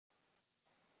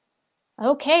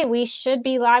Okay, we should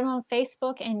be live on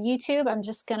Facebook and YouTube. I'm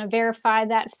just going to verify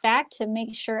that fact to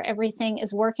make sure everything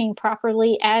is working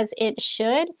properly as it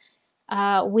should.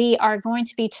 We are going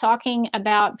to be talking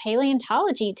about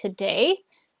paleontology today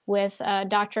with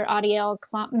Dr. Adiël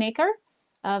Klompmaker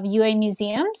of UA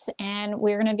Museums, and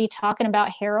we're going to be talking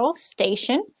about Harrell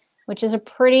Station, which is a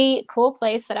pretty cool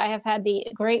place that I have had the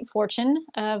great fortune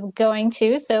of going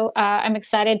to. So I'm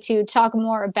excited to talk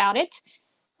more about it.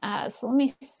 So let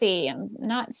me see. I'm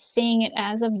not seeing it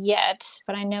as of yet,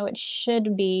 but I know it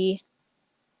should be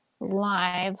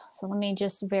live. So let me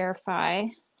just verify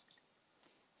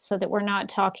so that we're not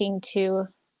talking to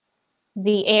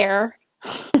the air.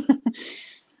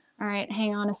 All right,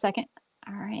 hang on a second.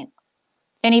 All right.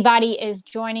 If anybody is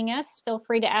joining us, feel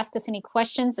free to ask us any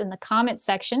questions in the comment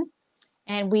section,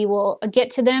 and we will get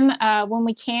to them when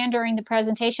we can during the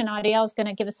presentation. Adiel is going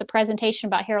to give us a presentation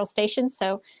about Harrell Station,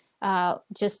 so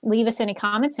just leave us any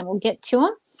comments and we'll get to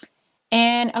them.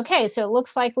 And okay, so it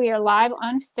looks like we are live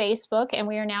on Facebook and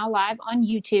we are now live on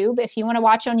YouTube. If you want to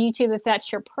watch on YouTube, if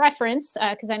that's your preference,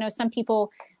 because I know some people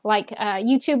like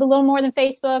YouTube a little more than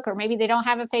Facebook, or maybe they don't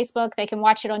have a Facebook, they can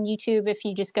watch it on YouTube if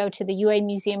you just go to the UA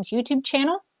Museums YouTube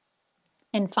channel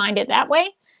and find it that way.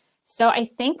 So I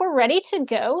think we're ready to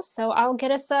go. So I'll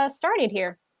get us started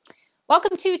here.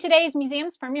 Welcome to today's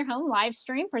Museums from Your Home live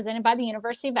stream presented by the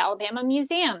University of Alabama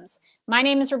Museums. My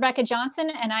name is Rebecca Johnson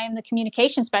and I am the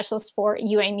communication specialist for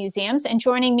UA Museums. And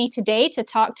joining me today to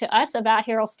talk to us about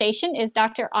Harrell Station is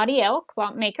Dr. Adiël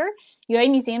Klompmaker, UA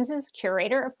Museums'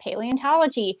 curator of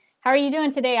paleontology. How are you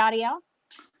doing today, Adiel?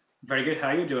 Very good. How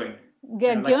are you doing?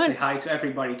 Good. I'd like to say hi to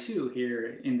everybody too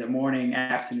here in the morning,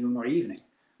 afternoon, or evening.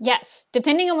 Yes,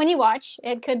 depending on when you watch.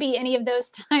 It could be any of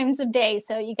those times of day.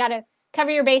 So you got to cover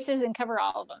your bases and cover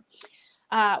all of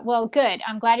them. Well, good.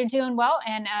 I'm glad you're doing well.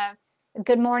 And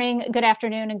good morning, good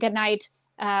afternoon, and good night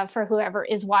for whoever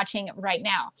is watching right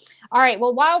now. All right.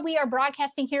 Well, while we are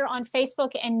broadcasting here on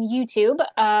Facebook and YouTube,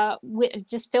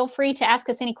 just feel free to ask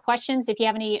us any questions. If you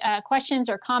have any questions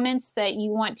or comments that you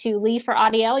want to leave for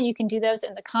Adiel, you can do those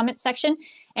in the comment section.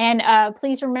 And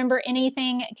please remember,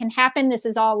 anything can happen. This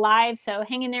is all live, so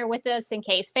hang in there with us in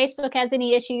case Facebook has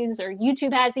any issues or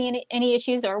YouTube has any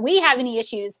issues or we have any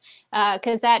issues,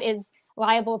 because that is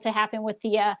liable to happen with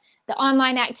the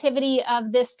online activity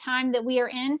of this time that we are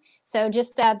in. So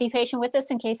just be patient with us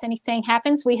in case anything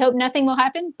happens. We hope nothing will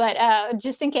happen, but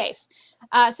just in case.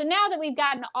 So now that we've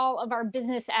gotten all of our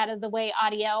business out of the way,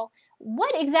 Adiel,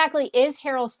 what exactly is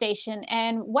Harrell Station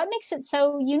and what makes it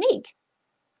so unique?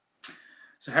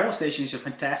 So Harrell Station is a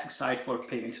fantastic site for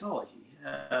paleontology.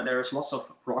 There's lots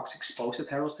of rocks exposed at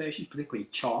Harrell Station, particularly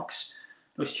chalks.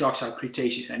 Those chalks are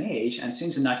Cretaceous in age, and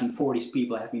since the 1940s,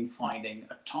 people have been finding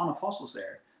a ton of fossils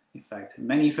there. In fact,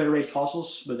 many vertebrate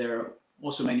fossils, but there are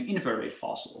also many invertebrate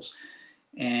fossils.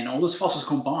 And all those fossils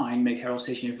combined make Harrell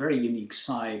Station a very unique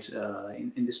site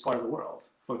in this part of the world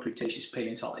for Cretaceous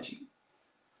paleontology.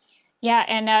 Yeah,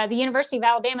 and the University of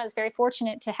Alabama is very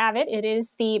fortunate to have it. It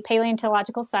is the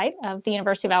paleontological site of the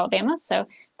University of Alabama, so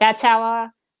that's how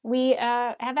we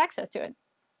have access to it.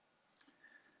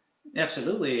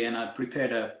 Absolutely, and I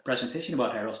prepared a presentation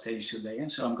about Harrell Station today, and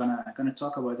so I'm gonna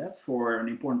talk about that for an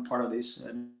important part of this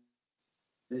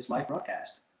this live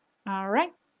broadcast. All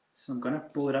right. So I'm gonna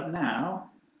pull it up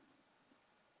now.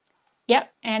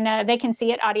 Yep, and they can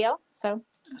see it audio. So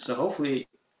hopefully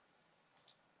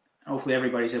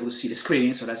everybody's able to see the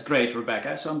screen. So that's great,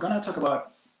 Rebecca. So I'm gonna talk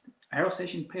about Harrell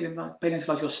Station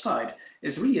Paleontological Site.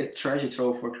 It's really a treasure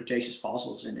trove for Cretaceous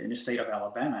fossils in the state of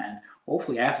Alabama, and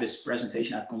hopefully after this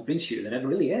presentation I've convinced you that it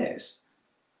really is.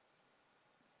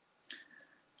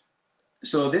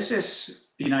 So this is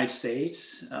the United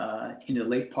States in the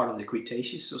late part of the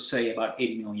Cretaceous, so say about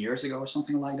 80 million years ago or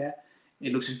something like that.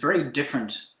 It looks very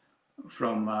different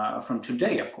from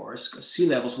today, of course, because sea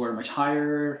levels were much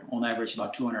higher, on average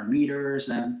about 200 meters.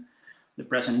 And the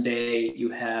present day you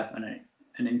have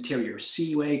an interior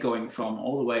seaway going from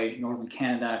all the way northern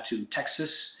Canada to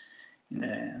Texas,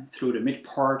 through the mid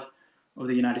part of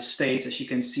the United States, as you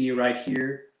can see right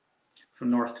here,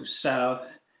 from north to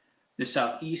south. The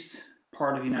southeast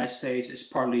part of the United States is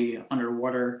partly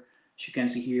underwater. As you can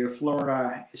see here,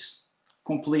 Florida is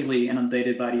completely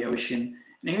inundated by the ocean.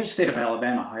 And here's the state of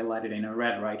Alabama highlighted in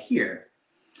red right here.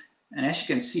 And as you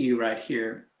can see right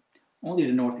here, only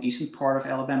the northeastern part of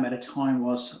Alabama at the time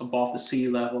was above the sea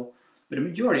level, but the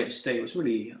majority of the state was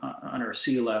really under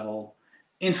sea level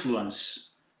influence,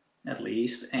 at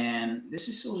least. And this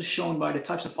is also shown by the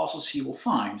types of fossils you will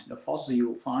find. The fossils you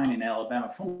will find in Alabama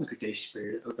from the Cretaceous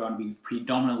period are going to be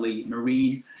predominantly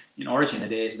marine in origin.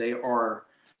 That is, they are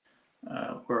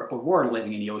were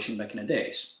living in the ocean back in the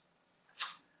days.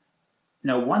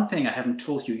 Now, one thing I haven't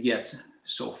told you yet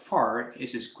so far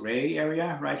is this gray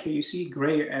area right here. You see,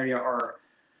 gray area are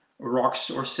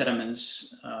rocks or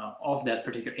sediments of that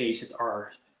particular age that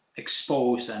are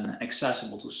exposed and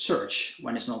accessible to search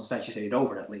when it's not vegetated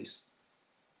over, at least.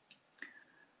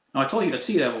 Now, I told you the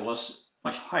sea level was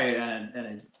much higher than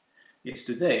it is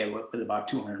today, with about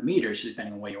 200 meters,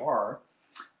 depending on where you are.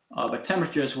 But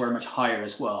temperatures were much higher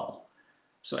as well.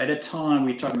 So at that time,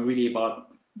 we're talking really about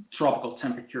tropical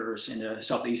temperatures in the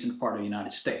southeastern part of the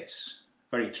United States,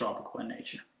 very tropical in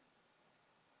nature.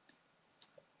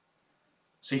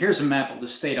 So here's a map of the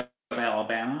state of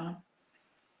Alabama,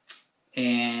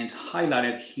 and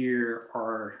highlighted here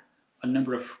are a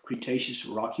number of Cretaceous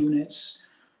rock units.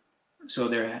 So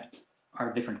there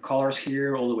are different colors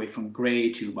here, all the way from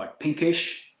gray to about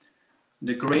pinkish.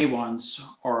 The gray ones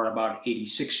are about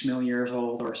 86 million years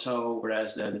old or so,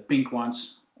 whereas the pink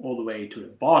ones all the way to the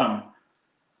bottom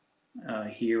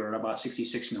here are about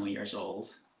 66 million years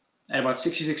old. At about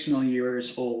 66 million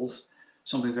years old,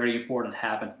 something very important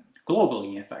happened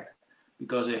globally, in fact,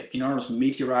 because an enormous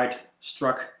meteorite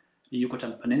struck the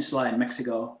Yucatan Peninsula in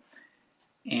Mexico,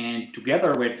 and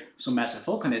together with some massive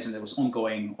volcanism that was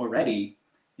ongoing already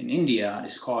in India,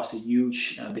 this caused a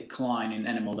huge decline in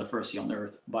animal diversity on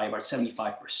Earth by about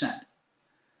 75%.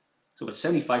 So about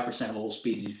 75% of all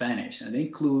species vanished, and it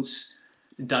includes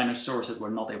the dinosaurs that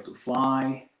were not able to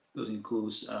fly. Those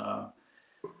includes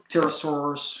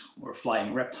pterosaurs or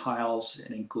flying reptiles.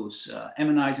 It includes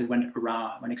ammonites that went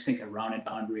extinct around that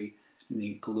boundary. And they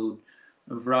include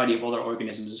a variety of other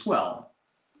organisms as well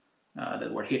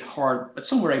that were hit hard, but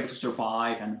some were able to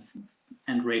survive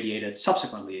and radiated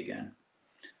subsequently again.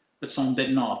 But some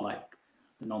did not, like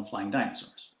the non-flying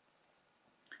dinosaurs.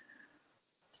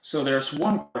 So there's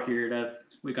one part here that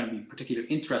we're going to be particularly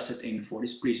interested in for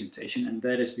this presentation, and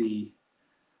that is the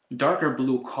darker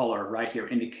blue color right here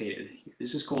indicated.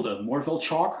 This is called a Morville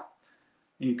chalk,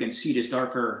 and you can see this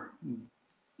darker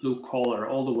blue color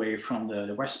all the way from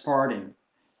the west part in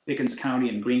Pickens County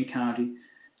and Greene County, and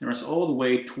the rest all the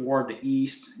way toward the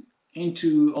east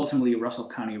into ultimately Russell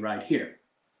County right here.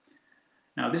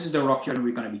 Now, this is the rock unit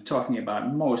we're going to be talking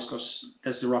about most, because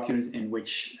that's the rock unit in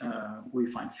which we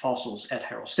find fossils at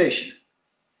Harrell Station.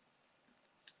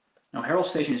 Now, Harrell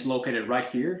Station is located right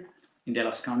here in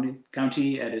Dallas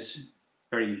County at this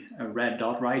very red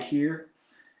dot right here.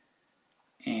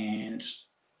 And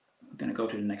we're going to go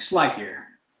to the next slide here.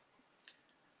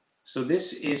 So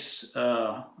this is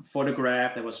a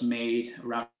photograph that was made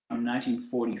around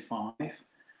 1945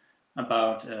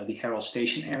 about the Harrell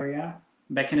Station area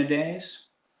back in the days.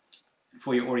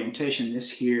 For your orientation,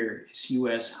 this here is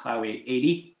US Highway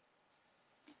 80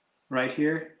 right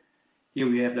here. Here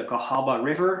we have the Cahaba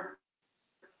River,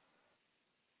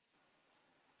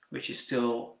 which is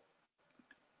still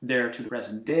there to the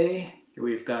present day. Here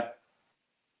we've got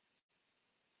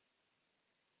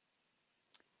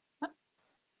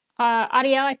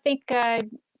Adiel, I think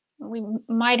we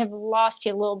might have lost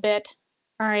you a little bit.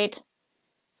 All right.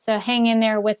 So hang in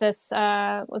there with us.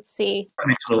 Let's see.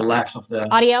 Coming to the left of the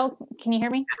Adiel, can you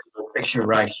hear me? picture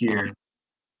right here.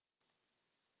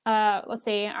 Let's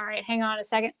see. All right, hang on a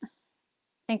second. I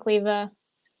think we've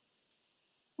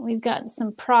got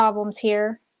some problems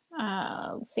here.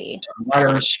 Let's see.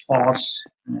 Other spots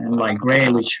and like gray,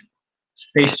 which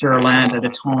spaced their land at the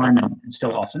time and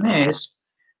still often is.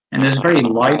 And there's very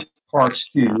light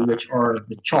parts too, which are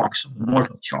the chalks of the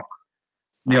Morville chalk.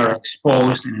 They are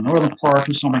exposed in the northern part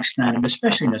to some extent, and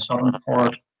especially in the southern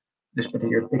part. This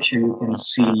particular picture, you can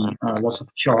see lots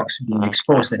of chalks being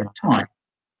exposed at a time.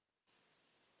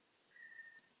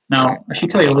 Now, I should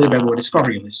tell you a little bit about the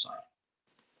discovery of this site.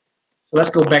 So let's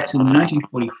go back to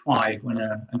 1945 when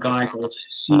a guy called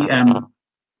C.M.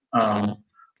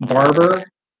 Barber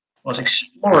was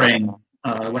exploring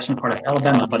the western part of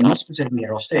Alabama, but not specifically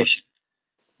Harrell Station.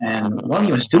 And while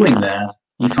he was doing that,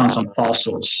 he found some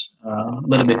fossils a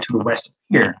little bit to the west of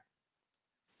here.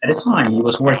 At the time, he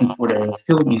was working for the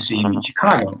Field Museum in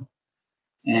Chicago,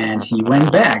 and he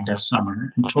went back that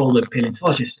summer and told the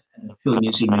paleontologist at the Field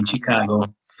Museum in Chicago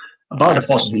about the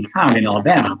fossils he found in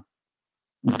Alabama.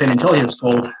 The paleontologist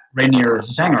called Rainier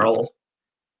Zangerl,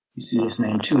 you see his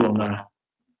name too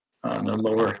on the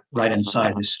lower right-hand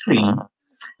side of the screen.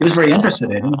 He was very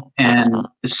interested in it, and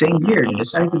the same year they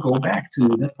decided to go back to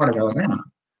that part of Alabama.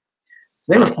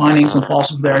 They were finding some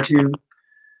fossils there too,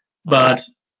 but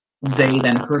they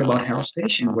then heard about Harrell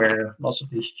Station, where lots of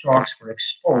these chalks were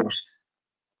exposed.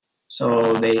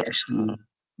 So they actually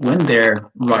went there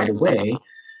right away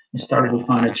and started to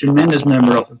find a tremendous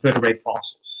number of vertebrate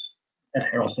fossils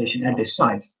at Harrell Station at this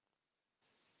site.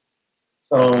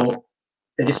 So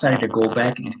they decided to go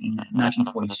back in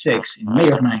 1946, in May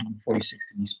of 1946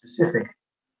 to be specific.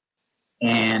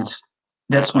 And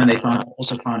that's when they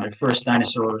also found the first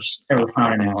dinosaurs ever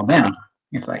found in Alabama,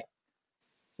 in fact.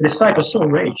 The site was so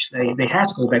rich, they had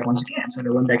to go back once again. So they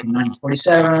went back in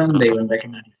 1947, they went back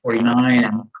in 1949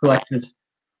 and collected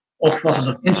all fossils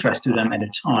of interest to them at the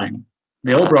time.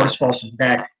 They all brought these fossils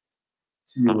back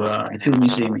to the Field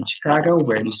Museum in Chicago,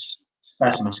 where these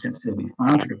specimens can still be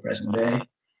found to the present day.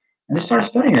 And they started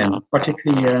studying them,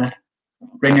 particularly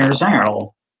Rainer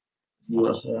Zangerl, who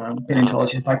was a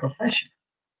paleontologist by profession.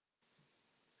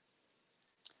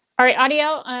 All right,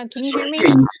 Adiel, can you hear me? Here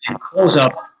you see a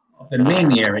close-up of the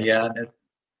main area that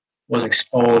was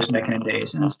exposed back in the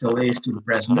days and still is to the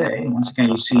present day. And once again,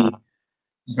 you see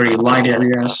very light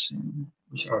areas,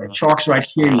 which are the chalks right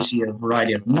here. You see a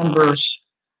variety of numbers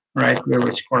right here,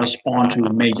 which correspond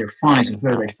to major finds of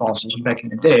vertebrate fossils back in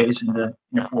the days in the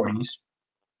 40s.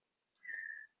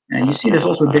 And you see there's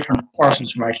also different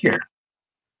parcels right here.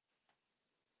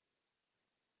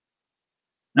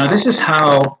 Now this is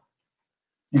how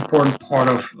important part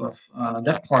of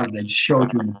that part that I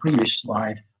showed you in the previous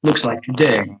slide looks like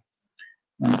today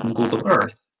on Google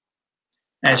Earth.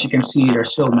 As you can see, there are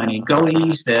so many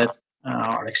gullies that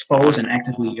are exposed and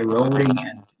actively eroding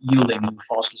and yielding new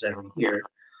fossils every year.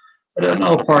 But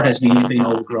another part has been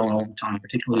overgrown over time,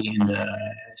 particularly in the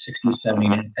 60s,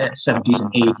 70s,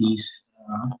 and 80s.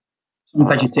 Some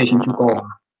vegetation took over.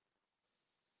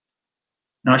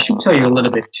 Now I should tell you a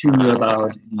little bit too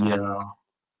about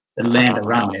the land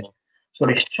around it. So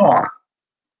this chalk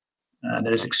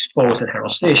that is exposed at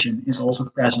Harrell Station is also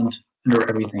present under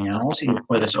everything else,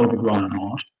 whether it's overgrown or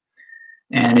not.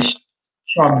 And this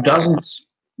chalk doesn't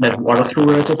let water through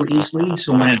relatively easily,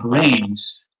 so when it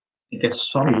rains, it gets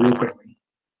soggy real quickly.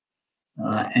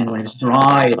 And when it's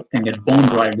dry, it can get bone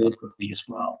dry real quickly as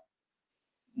well.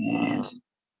 And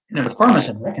the farmers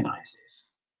have recognized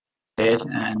this,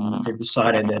 and they've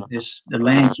decided that the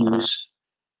land use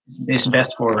is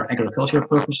best for agricultural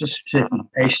purposes, specifically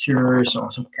pastures,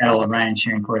 also cattle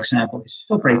ranching, for example. It's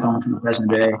still pretty common to the present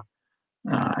day.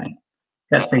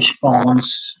 Catfish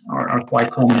ponds are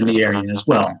quite common in the area as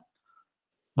well.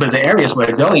 But the areas where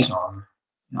the gullies are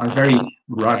very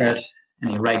rugged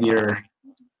and irregular,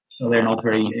 so they're not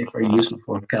very useful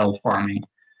for cattle farming.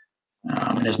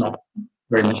 And there's not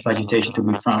very much vegetation to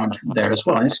be found there as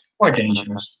well. And it's quite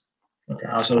dangerous. Okay,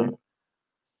 also,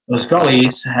 those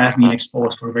gullies have been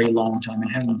exposed for a very long time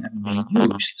and haven't been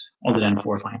used other than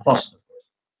for finding fossils.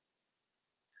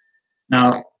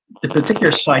 Now, the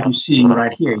particular site you're seeing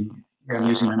right here, I'm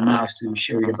using my mouse to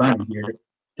show you the boundary here.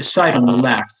 The site on the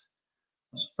left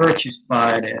was purchased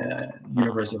by the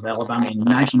University of Alabama in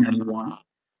 1991,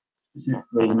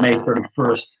 specifically May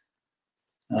 31st,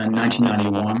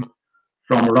 1991,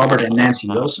 from Robert and Nancy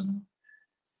Wilson.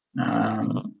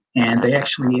 And they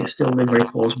actually still live very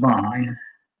close by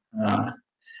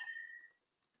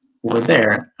over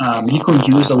there. He couldn't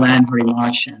use the land very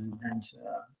much, and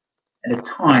at the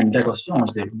time, Douglas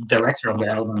Jones, the director of the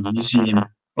Alabama Museum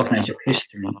of Natural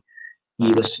History,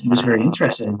 he was very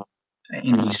interested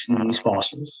in these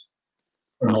fossils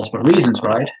for multiple reasons,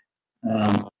 right?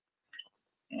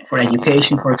 For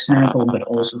education, for example, but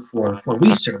also for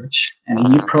research. And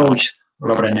he approached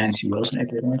Robert and Nancy Wilson if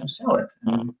they wanted to sell it.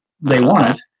 And they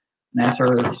wanted. And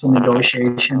after some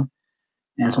negotiation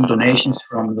and some donations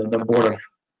from the Board of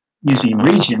Museum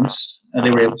Regents, they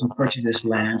were able to purchase this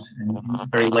land in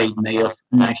very late May of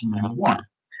 1991.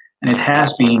 And it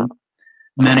has been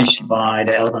managed by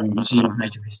the Alabama Museum of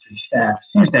Natural History staff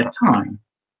since that time.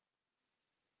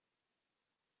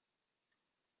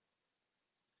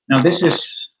 Now this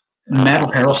is a map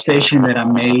of Harrell Station that I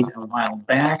made a while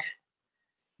back,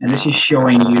 and this is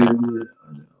showing you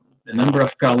the number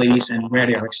of gullies and where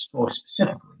they are exposed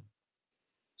specifically.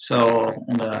 So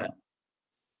on the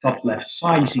top left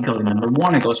side, you see gully number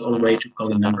 1. It goes all the way to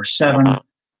gully number 7.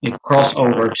 You cross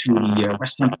over to the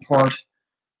western part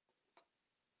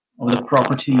of the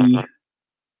property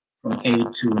from 8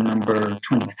 to number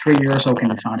 23 or so can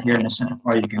be found here. In the center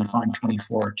part, you can find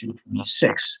 24 to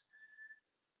 26.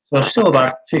 So still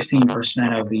about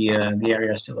 15% of the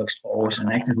area is still exposed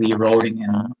and actively eroding,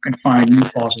 and you can find new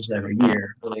fossils every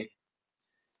year, really.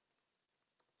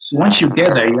 So once you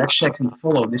get there, you actually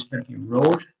follow this particular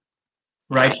road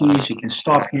right here. So you can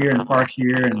stop here and park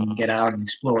here and get out and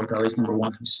explore gullies number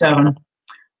 1 through 7.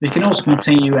 You can also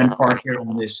continue and park here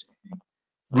on this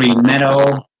green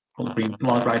meadow, called green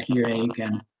plot right here, and you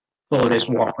can follow this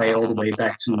walkway all the way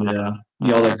back to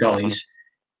the other gullies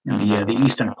in the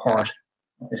eastern part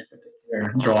of this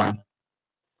particular drawing.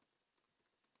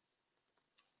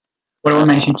 What I will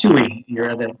mention too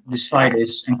here that this site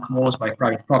is enclosed by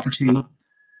private property.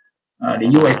 The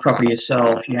UA property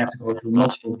itself, you have to go through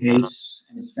multiple gates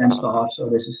and it's fenced off, so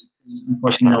this is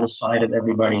unfortunately not a site that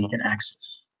everybody can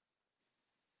access.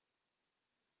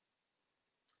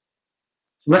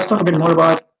 So let's talk a bit more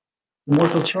about the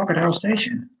mortal chalk at Harrell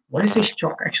Station. What is this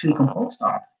chalk actually composed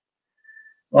of?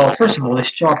 Well, first of all,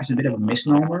 this chalk is a bit of a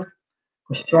misnomer,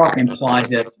 because chalk implies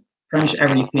that pretty much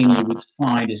everything you would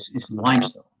find is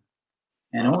limestone.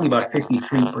 And only about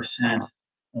 53%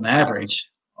 on average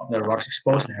of the rocks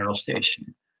exposed at Harrell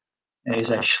Station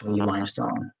is actually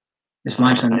limestone. This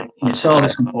limestone in itself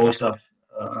is composed of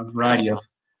a variety of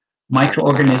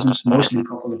microorganisms, mostly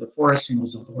coccolithophoran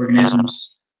singles of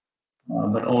organisms,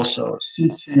 but also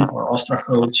seed fin or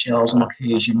ostracoid shells. On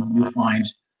occasion, you find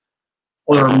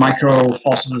other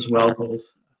microfossils as well called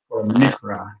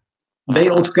foraminifera. They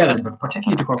all together, but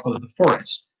particularly the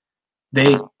coccolithophorans,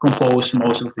 they compose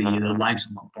most of the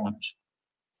limestone components.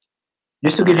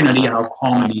 Just to give you an idea how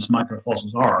common these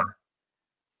microfossils are,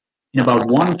 in about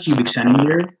 1 cubic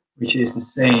centimeter, which is the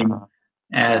same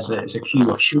as a cube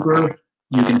of sugar,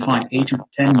 you can find 8 to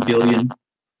 10 billion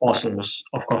fossils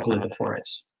of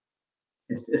coccolithophorans.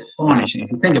 It's astonishing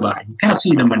if you think about it. You cannot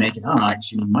see them by naked eye,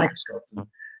 you need a microscope to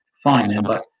find them,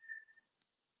 but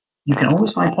you can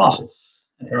always find fossils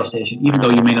at Harrell Station, even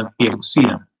though you may not be able to see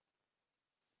them.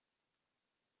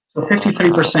 So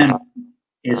 53%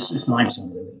 is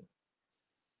limestone, really.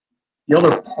 The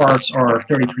other parts are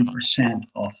 33%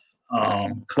 of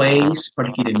clays,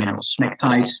 particularly the mineral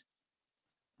smectite.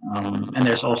 And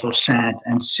there's also sand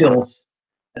and silt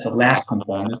as a last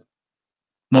component.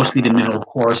 Mostly the mineral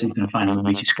cores that you can find on the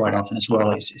beaches quite often as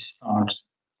well is found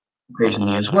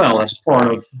occasionally as well as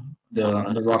part of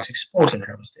the rocks exposed at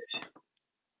Harrell Station.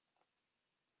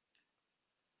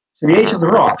 So the age of the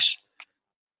rocks,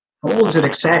 how old is it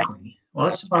exactly? Well,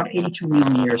 it's about 82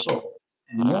 million years old,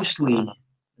 and mostly the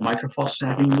microfossils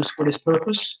have been used for this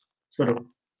purpose, sort of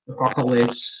the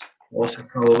coccoliths,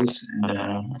 ostracods,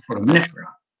 and foraminifera.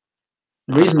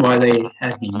 The reason why they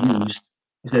have been used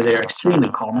is that they are extremely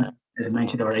common, as I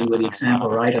mentioned already with the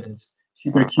example right of this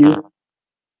sugar cube.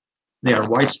 They are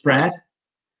widespread.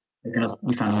 They cannot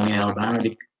be found only in Alabama.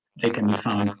 They can be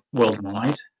found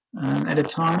worldwide at a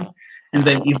time, and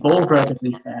they evolve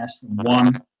relatively fast from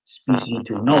one species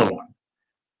into another one.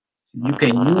 You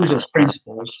can use those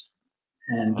principles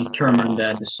and determine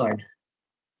that the site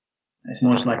is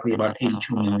most likely about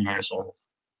 82 million years old.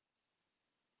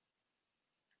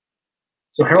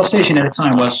 So Harrell Station at the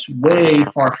time was way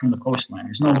far from the coastline.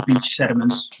 There's no beach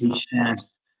sediments, beach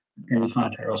sands that can be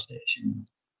found at Harrell Station.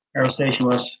 Harrell Station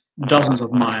was dozens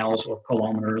of miles or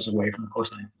kilometers away from the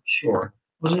coastline shore.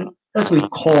 It was a relatively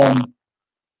calm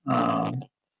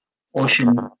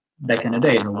ocean back in the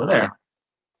days over there. It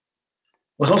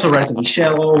was also relatively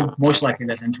shallow, most likely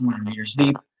less than 200 meters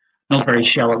deep. Not very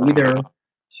shallow either,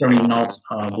 certainly not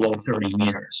below 30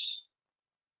 meters.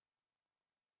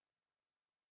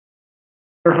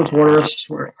 Surface waters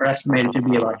were estimated to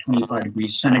be about 25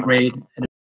 degrees centigrade at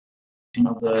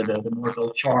of the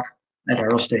mortal chalk at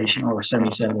Harrell Station, or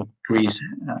 77 degrees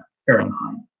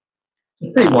Fahrenheit.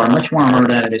 It's pretty warm, much warmer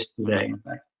than it is today, in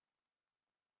fact.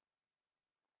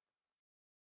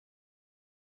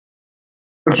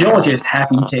 Geologists have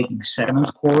been taking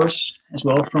sediment cores as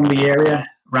well from the area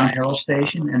around Harrell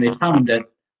Station, and they found that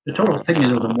the total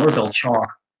thickness of the Morville chalk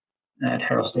at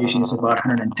Harrell Station is about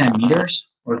 110 meters,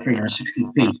 or 360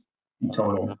 feet in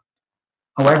total.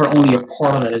 However, only a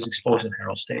part of that is exposed at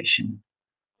Harrell Station,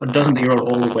 but it doesn't erode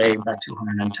all the way back to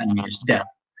 110 meters depth.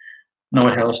 Now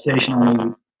at Harrell Station,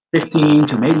 only 15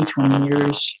 to maybe 20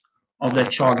 meters of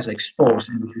that chalk is exposed,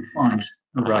 in which we find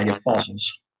a variety of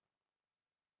fossils.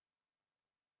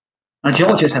 Now,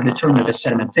 geologists have determined that the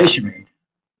sedimentation rate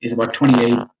is about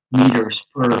 28 meters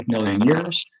per million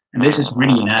years, and this is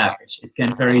really an average. It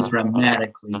can vary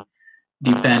dramatically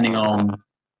depending on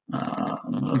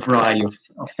a variety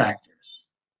of factors.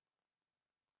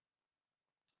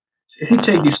 So if you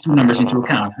take these two numbers into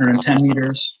account, 110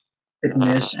 meters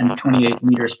thickness and 28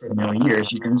 meters per million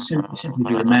years, you can simply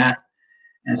do the math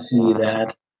and see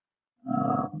that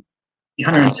the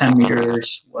 110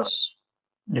 meters was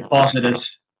deposited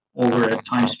over a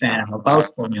time span of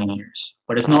about 4 million years.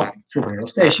 But it's not true for Harrell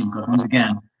Station, because once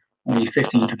again, only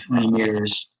 15 to 20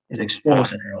 meters is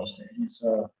exposed at Harrell Station.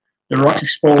 So the rocks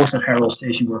exposed at Harrell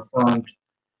Station were formed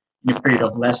in a period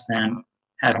of less than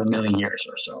 500,000 years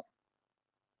or so.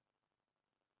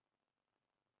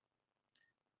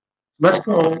 Let's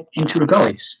go into the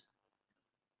gullies.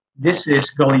 This is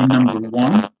gully number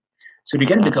 1. So to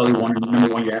get into gully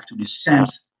number 1, you have to descend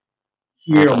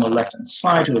here on the left-hand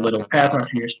side to a little path out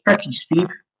here. It's pretty steep.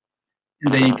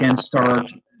 and then you can start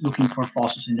looking for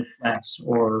fossils in the flats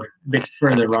or a bit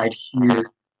further right here,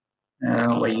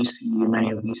 where you see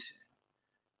many of these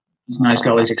nice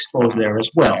gullies exposed there as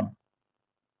well.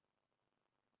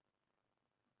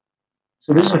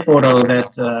 So this is a photo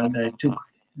that, that I took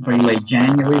very late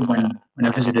January when I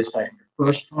visited the site the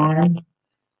first time.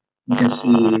 You can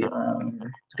see,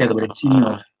 together with a team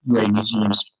of UA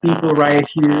Museum's people right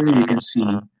here, you can see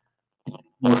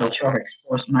mortal chalk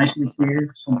exposed nicely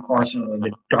here. Some parts are a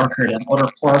bit darker than other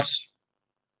parts.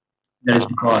 That is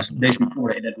because the days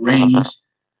before it had rains,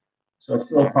 so it's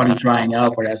still partly drying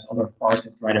out, whereas other parts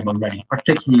have dried up already,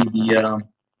 particularly the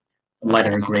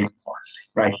lighter gray parts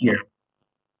right here.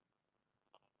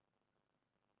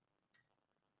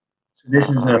 So this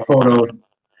is a photo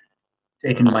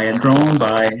taken by a drone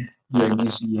by UA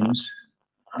Museum's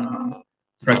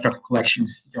Director of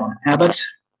Collections, John Abbott.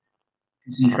 You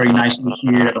can see very nicely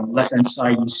here that on the left-hand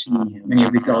side you see many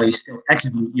of the gullies still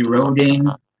actively eroding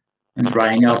and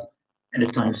drying up at the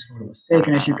time this photo was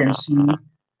taken, as you can see.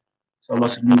 So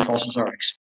lots of new fossils are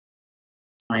exposed.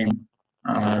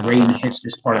 Rain hits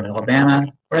this part of Alabama,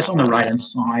 whereas on the right-hand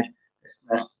side there's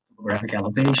less topographic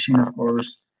elevation, of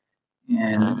course,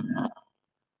 and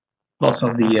lots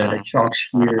of the chalks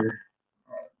here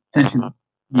tend to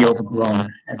be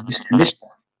overgrown at this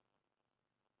point.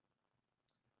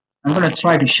 I'm going to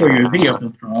try to show you a video of the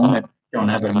drone that John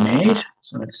ever made.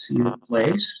 So let's see if it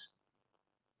plays.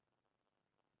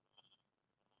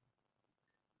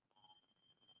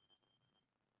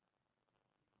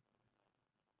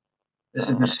 This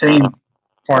is the same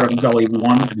part of Gully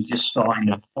 1 that we just saw in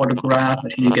the photograph,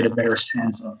 but here you get a better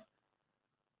sense of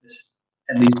this,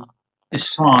 at least the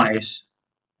size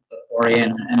of the area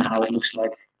and how it looks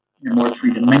like in a more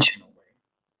three-dimensional way.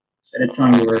 So at the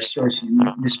time we were searching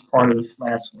this part of the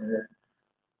flats where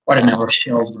quite a number of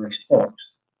shells were exposed.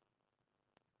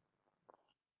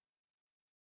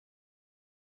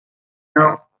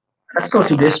 Now, let's go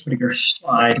to this particular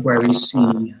slide where we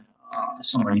see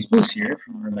some of these boots here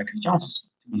from Rebecca Johnson,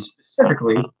 to be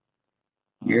specifically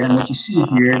here. And what you see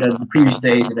here, that the previous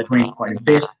days it had rained quite a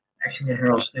bit, actually at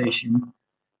Harrell Station.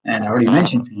 And I already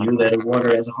mentioned to you that the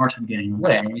water has a hard time getting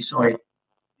away, so it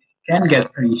can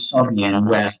get pretty soggy and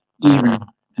wet even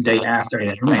the day after it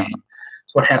had rained.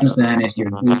 So what happens then is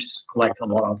your boots collect a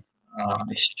lot of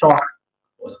this chalk,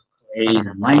 clays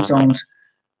and limestones,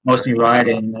 mostly right,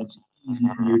 and it's easy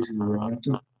for you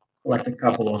to collect a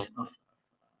couple of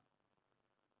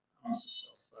ounces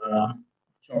of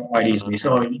chalk quite easily.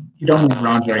 So you don't move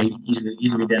around very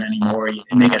easily then anymore. It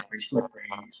may get pretty slippery.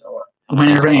 So when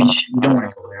it rains, you don't want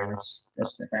to go there.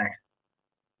 That's the fact.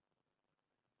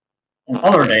 On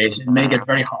other days, it may get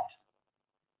very hot.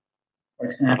 For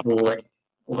example, like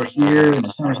over here in the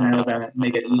summer now, that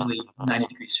may get easily 90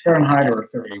 degrees Fahrenheit or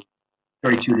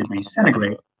 32 degrees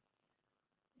centigrade.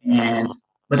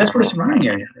 But that's for the surrounding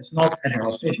area. That's not at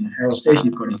Harrell Station. At Harrell Station,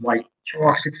 you've got these white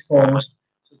chalks exposed.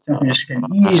 So temperatures can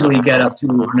easily get up to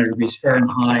 100 degrees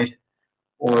Fahrenheit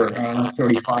or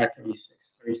 35, 36,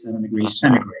 37 degrees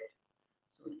centigrade.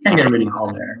 So it can get really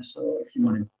hot there. So if you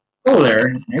want to go there,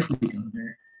 and if we go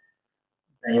there,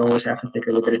 then you always have to take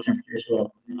a look at the temperature as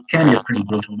well. It can get pretty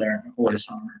brutal there over the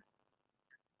summer.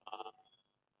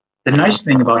 The nice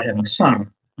thing about having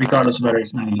sun, regardless of whether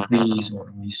it's 90 degrees or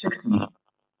only 60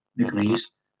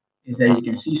 degrees, is that you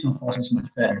can see some fossils much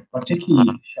better,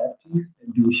 particularly sharp teeth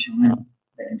that do shine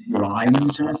into your eye when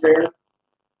the sun is there.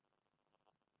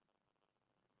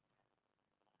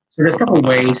 So there's a couple of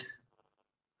ways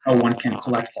how one can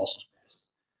collect fossils best.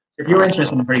 If you're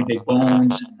interested in very big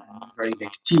bones and very big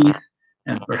teeth,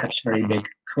 and perhaps very big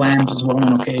clams as well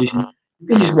on occasion, you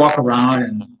can just walk around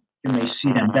and you may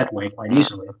see them that way quite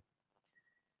easily.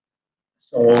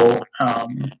 So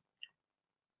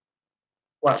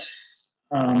what's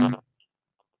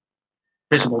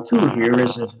visible too here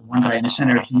is that one guy in the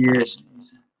center here is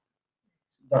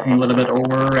ducking a little bit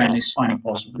over and he's finding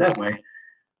fossils that way,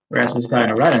 whereas this guy on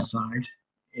the right hand side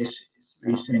is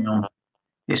really sitting on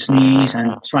his knees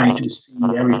and trying to see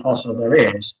every fossil there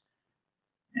is.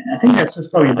 And I think that's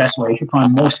probably the best way. If you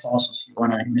find most fossils, you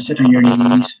want to sit on your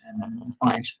knees and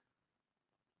find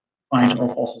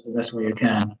all fossils the best way you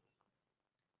can.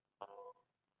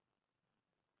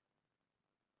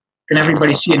 Can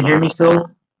everybody see and hear me still?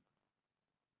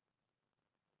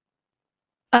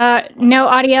 No,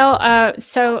 Adiel.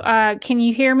 So can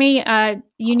you hear me?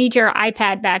 You need your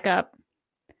iPad back up.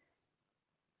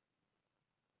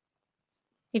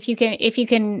 If you can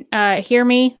hear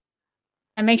me,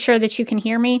 and make sure that you can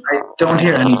hear me. I don't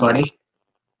hear anybody.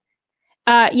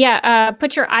 Yeah.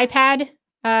 Put your iPad.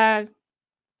 I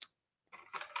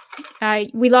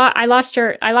lost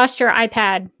your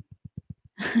iPad.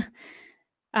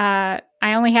 I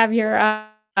only have your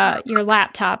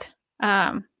laptop.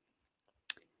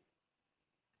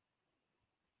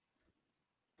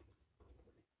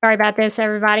 Sorry about this,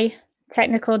 everybody.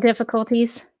 Technical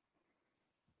difficulties.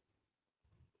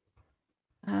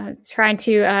 Trying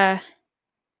to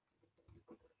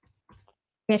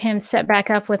get him set back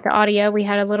up with the audio. We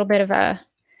had a little bit of a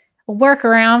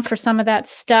workaround for some of that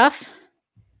stuff.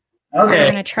 So Okay.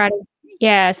 we're going to try to,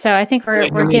 yeah, so I think we're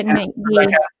getting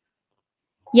the,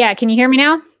 yeah, can you hear me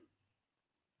now?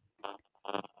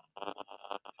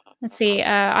 Let's see,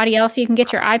 Adiel, if you can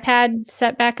get your iPad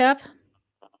set back up.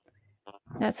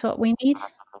 That's what we need.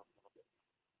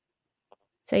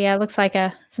 So yeah, it looks like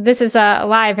so this is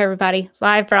live, everybody,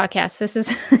 live broadcast. This is,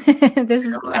 this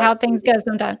is how things go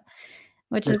sometimes,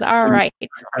 which is all right.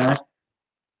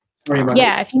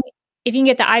 Yeah, if you can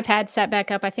get the iPad set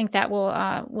back up, I think that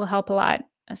will help a lot,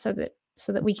 so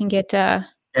that we can get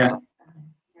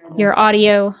your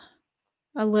audio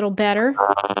a little better.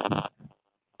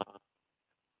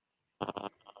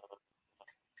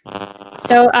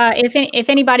 So if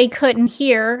anybody couldn't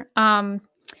hear,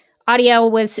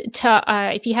 Adiel was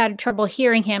if you had trouble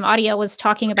hearing him, Adiel was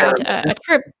talking about a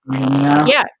trip.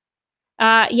 Yeah,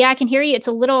 yeah, I can hear you. It's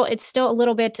still a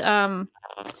little bit.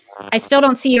 I still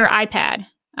don't see your iPad,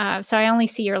 so I only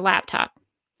see your laptop.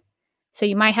 So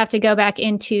you might have to go back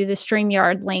into the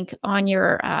StreamYard link on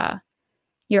your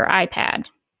iPad,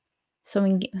 so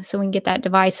we can get that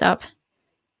device up.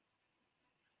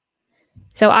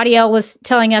 So Adiel was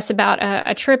telling us about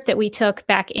a trip that we took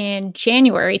back in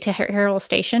January to Harrell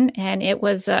Station, and it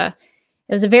was a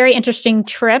very interesting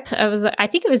trip. I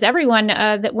think it was everyone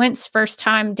that went's first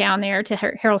time down there to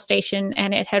Harrell Station,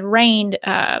 and it had rained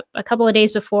a couple of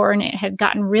days before, and it had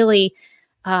gotten really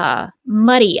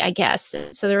muddy, I guess.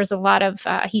 So there was a lot of.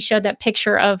 He showed that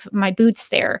picture of my boots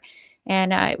there,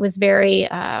 and it was very.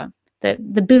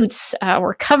 The boots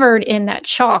were covered in that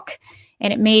chalk.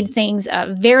 And it made things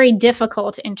very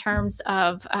difficult in terms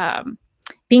of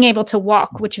being able to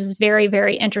walk, which was very,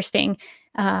 very interesting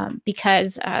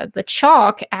because the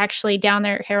chalk actually down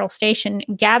there at Harrell Station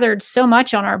gathered so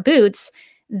much on our boots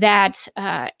that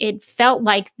it felt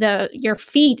like your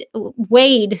feet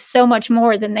weighed so much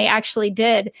more than they actually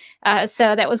did.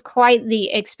 So that was quite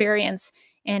the experience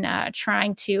in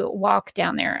trying to walk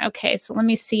down there. Okay, so let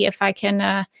me see if I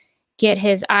can get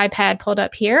his iPad pulled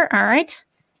up here. All right.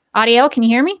 Adiel, can you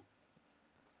hear me?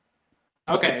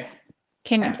 Okay.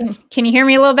 Can you hear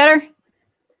me a little better?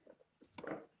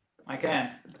 I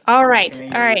can. All right.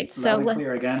 All right. So loud and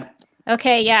clear again.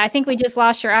 Okay. Yeah, I think we just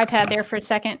lost your iPad there for a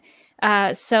second.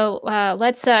 So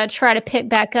let's try to pick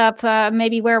back up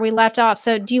maybe where we left off.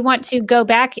 So do you want to go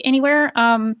back anywhere?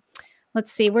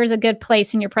 Let's see. Where's a good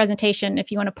place in your presentation if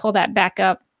you want to pull that back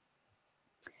up?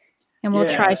 And we'll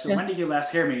try to. When did you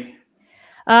last hear me?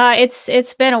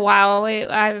 It's been a while.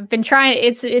 I've been trying.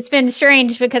 It's been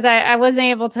strange because I wasn't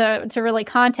able to really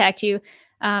contact you.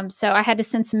 So I had to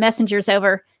send some messengers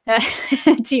over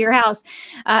to your house.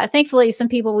 Thankfully, some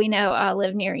people we know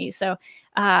live near you. So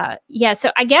yeah.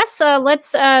 So I guess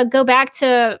let's go back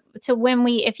to when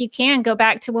if you can go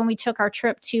back to when we took our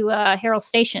trip to Harrell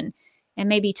Station, and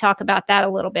maybe talk about that a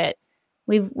little bit.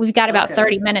 We've got about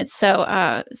 30 minutes.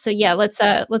 So so yeah, let's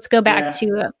go back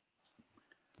to.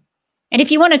 And if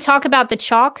you want to talk about the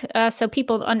chalk, so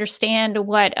people understand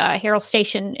what Harrell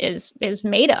Station is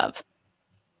made of.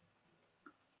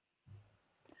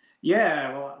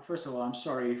 Yeah, well, first of all, I'm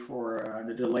sorry for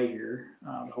the delay here.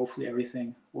 Hopefully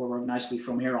everything will work nicely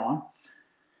from here on.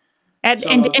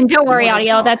 And don't worry,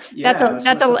 Adiel,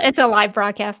 it's a live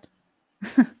broadcast.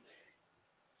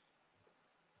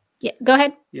 Yeah, go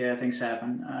ahead. Yeah, things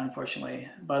happen, unfortunately.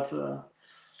 But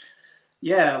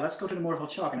yeah, let's go to the morphal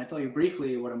chalk, and I tell you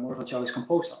briefly what a morphal chalk is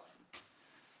composed of.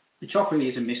 The chalk really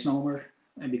is a misnomer,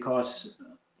 and because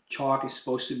chalk is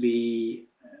supposed to be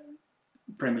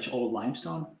pretty much all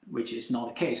limestone, which is not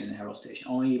the case in the Harrell Station.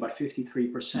 Only about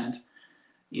 53%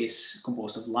 is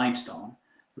composed of limestone.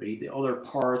 Really, the other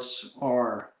parts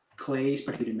are clays,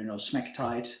 particularly mineral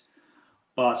smectite,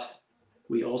 but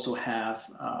we also have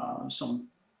some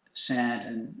sand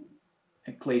and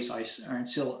clay size, or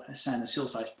sand and sill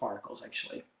size particles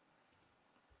actually.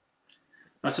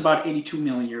 That's about 82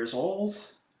 million years old.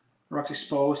 The rock's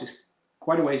exposed is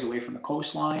quite a ways away from the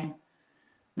coastline,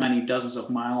 many dozens of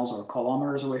miles or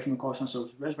kilometers away from the coastline, so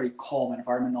it's a very, very calm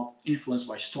environment, not influenced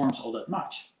by storms all that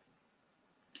much.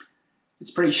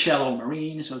 It's pretty shallow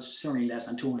marine, so it's certainly less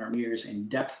than 200 meters in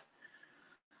depth,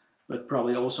 but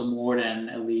probably also more than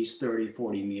at least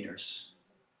 30-40 meters.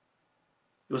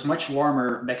 It was much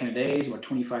warmer back in the days, about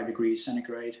 25 degrees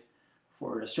centigrade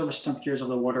for the surface temperatures of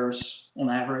the waters on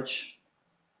average.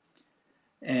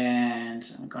 And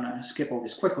I'm going to skip over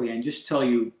this quickly and just tell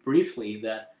you briefly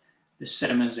that the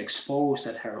sediments exposed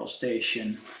at Harrell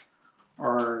Station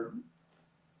are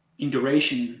in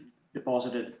duration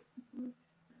deposited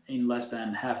in less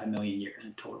than 500,000 years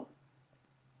in total.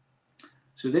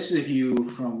 So this is a view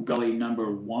from gully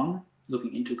number 1,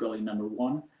 looking into gully number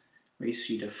 1, where you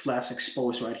see the flats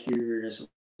exposed right here. There's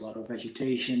a lot of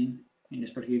vegetation in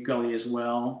this particular gully as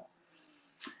well.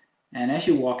 And as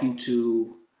you walk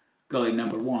into gully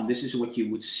number 1, this is what you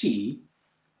would see.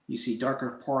 You see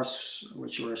darker parts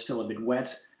which are still a bit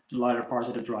wet, and lighter parts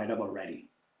that have dried up already.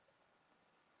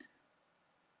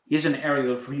 Here's an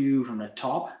aerial view from the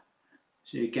top.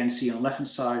 So you can see on the left hand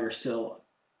side there's still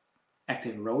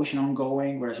active erosion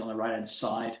ongoing, whereas on the right hand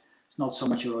side it's not so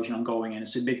much erosion ongoing, and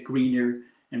it's a bit greener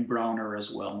and browner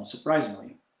as well, not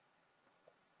surprisingly.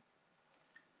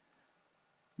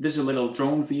 This is a little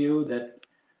drone view that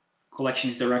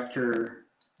collections director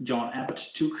John Abbott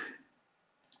took,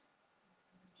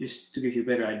 just to give you a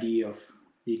better idea of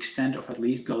the extent of at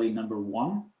least gully number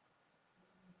 1.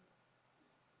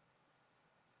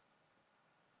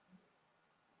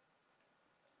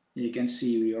 You can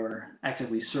see we are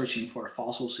actively searching for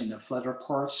fossils in the flatter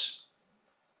parts.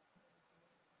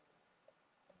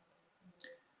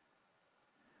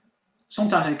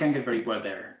 Sometimes it can get very wet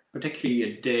there, particularly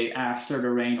a day after the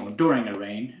rain or during the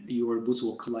rain. Your boots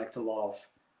will collect a lot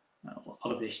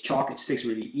of this chalk. It sticks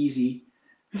really easy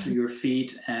to your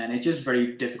feet, and it's just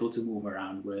very difficult to move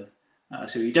around with.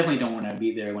 So you definitely don't want to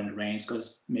be there when it rains,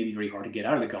 because it may be very hard to get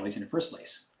out of the gullies in the first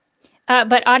place.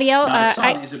 But Adiel, now, the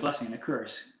sun is a blessing and a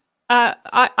curse.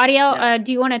 Adiel, yeah.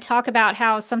 Do you want to talk about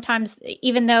how sometimes,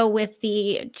 even though with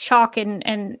the chalk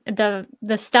and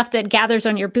the stuff that gathers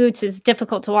on your boots is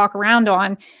difficult to walk around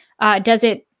on, does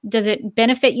it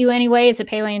benefit you anyway as a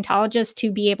paleontologist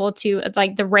to be able to,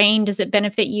 like the rain, does it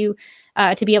benefit you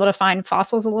to be able to find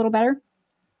fossils a little better?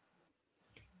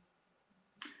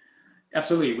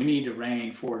 Absolutely, we need the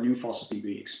rain for new fossils to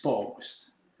be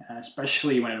exposed,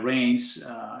 especially when it rains.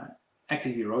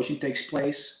 Active erosion takes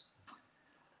place,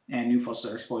 and new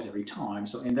fossils are exposed every time.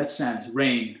 So in that sense,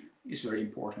 rain is very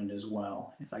important as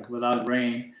well. In fact, without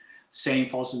rain, same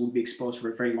fossils would be exposed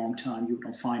for a very long time. You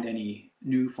don't find any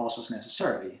new fossils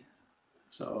necessarily.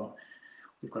 So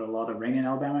we've got a lot of rain in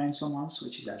Alabama in some months,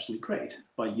 which is absolutely great.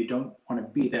 But you don't want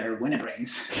to be there when it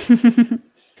rains.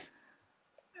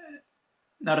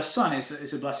 Now, the sun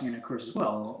is a blessing and a curse as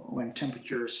well. When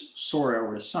temperatures soar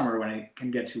over the summer, when it can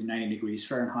get to 90 degrees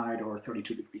Fahrenheit or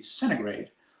 32 degrees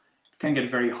centigrade, it can get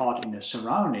very hot in the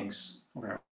surroundings of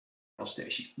Harrell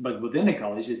Station. But within the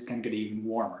gullies, it can get even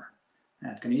warmer.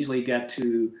 And it can easily get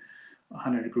to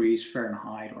 100 degrees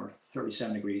Fahrenheit or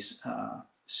 37 degrees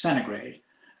centigrade.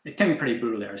 It can be pretty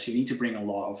brutal there, so you need to bring a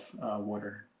lot of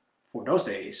water for those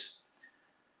days.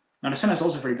 Now, the sun is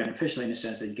also very beneficial in the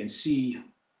sense that you can see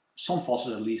some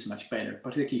fossils at least much better,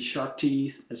 particularly shark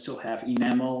teeth that still have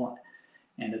enamel,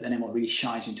 and that enamel really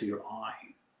shines into your eye.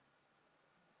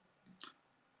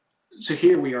 So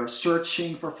here we are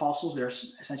searching for fossils.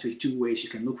 There's essentially 2 ways you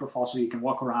can look for fossils. You can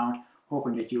walk around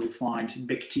hoping that you'll find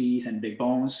big teeth and big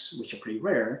bones, which are pretty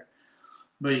rare,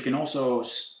 but you can also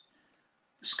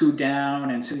scoot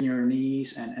down and sit on your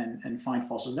knees and find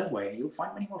fossils that way. You'll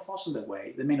find many more fossils that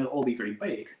way. They may not all be very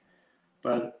big,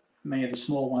 but many of the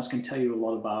small ones can tell you a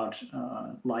lot about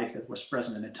life that was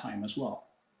present at the time as well.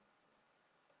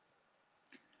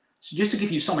 So just to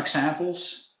give you some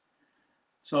examples,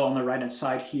 so on the right hand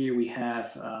side here we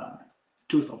have a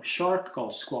tooth of a shark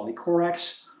called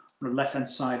Squalicorax. On the left hand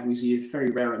side we see a very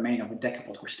rare remain of a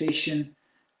decapod crustacean.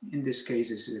 In this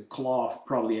case it's a claw of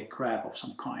probably a crab of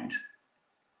some kind.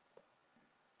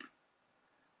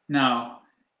 Now,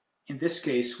 in this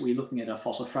case, we're looking at a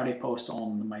Fossil Friday post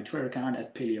on my Twitter account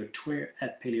at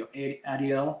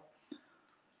Paleoadiel.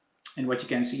 And what you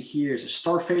can see here is a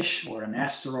starfish or an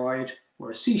asteroid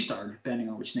or a sea star, depending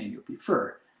on which name you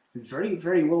prefer. Very,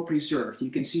 very well preserved.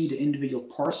 You can see the individual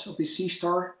parts of the sea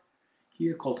star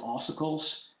here called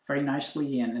ossicles very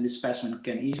nicely, and this specimen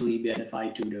can easily be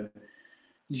identified to the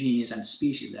genus and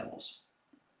species levels.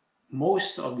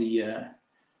 Most of the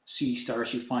sea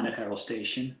stars you find at Harrell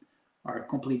Station are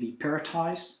completely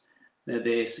peritized. That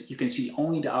is, you can see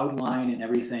only the outline, and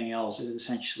everything else is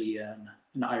essentially an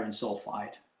iron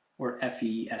sulfide, or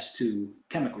FeS2,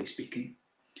 chemically speaking.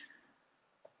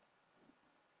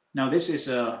 Now this is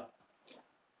a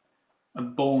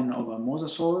bone of a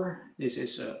mosasaur. This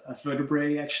is a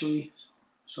vertebrae actually,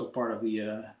 so part of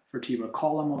the vertebral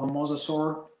column of a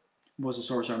mosasaur.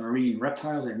 Mosasaurs are marine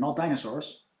reptiles, they're not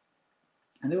dinosaurs.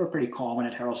 And they were pretty common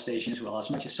at Harrell Station as well.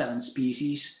 As much as 7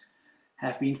 species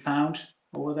have been found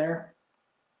over there.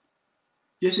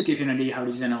 Just to give you an idea how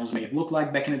these animals may have looked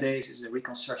like back in the days, this is a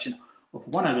reconstruction of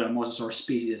one of the mosasaur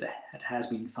species that has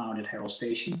been found at Harrell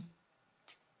Station.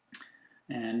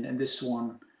 And this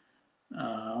one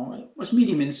was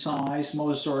medium in size.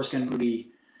 Mosasaurs can really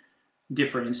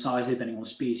differ in size depending on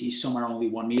species. Some are only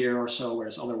 1 meter or so,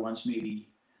 whereas other ones may be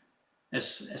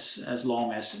as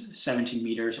long as 17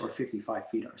 meters or 55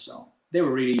 feet or so. They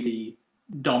were really the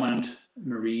dominant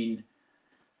marine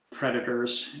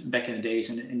predators back in the days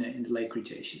in the late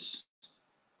Cretaceous.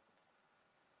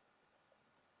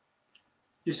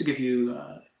 Just to give you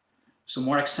some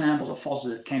more examples of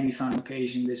fossils that can be found on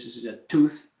occasion, this is a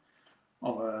tooth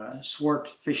of a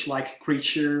swordfish-like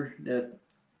creature that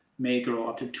may grow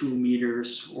up to 2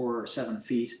 meters or 7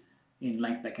 feet in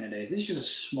length back in the days. This is just a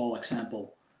small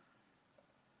example.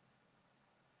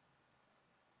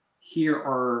 Here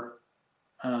are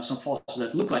some fossils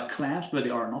that look like clams, but they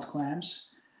are not clams.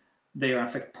 They are in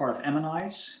fact part of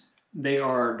ammonites. They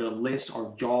are the lids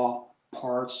or jaw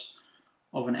parts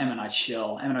of an ammonite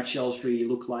shell. Ammonite shells really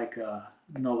look like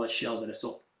another shells that are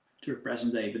still to the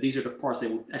present day, but these are the parts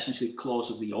that would essentially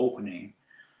close the opening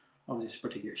of this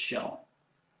particular shell.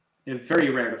 They're very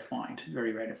rare to find,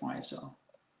 so.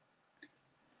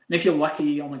 And if you're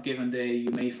lucky on a given day,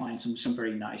 you may find some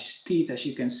very nice teeth, as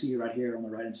you can see right here on the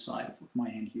right hand side of my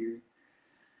hand here.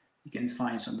 You can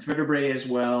find some vertebrae as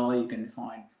well. You can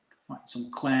find some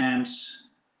clams.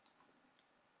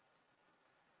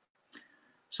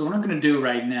 So what I'm going to do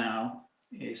right now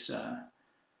is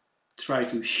try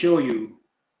to show you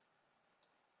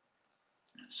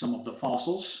some of the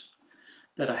fossils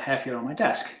that I have here on my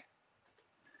desk.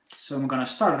 So I'm going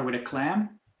to start with a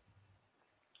clam.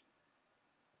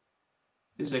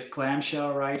 This is a clam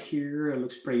shell right here. It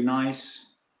looks pretty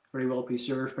nice, very well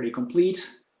preserved, pretty complete.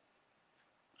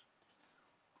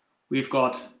 We've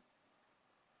got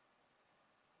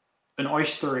an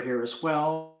oyster here as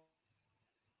well.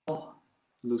 It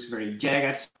looks very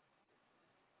jagged.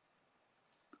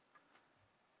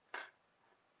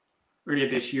 Earlier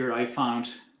this year I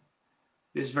found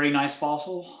this very nice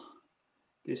fossil.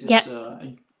 This is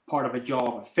part of a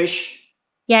jaw of a fish.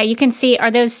 Yeah, you can see,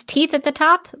 are those teeth at the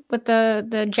top with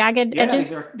the jagged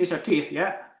edges? Yeah, these are teeth,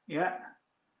 yeah.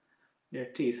 They're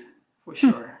teeth, for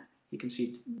sure. You can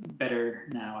see better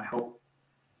now, I hope.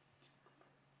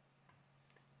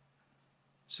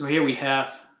 So here we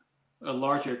have a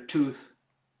larger tooth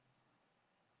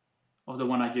of the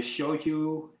one I just showed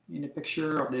you in the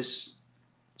picture of this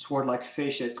sword-like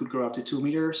fish that could grow up to 2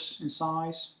 meters in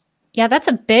size. Yeah, that's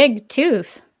a big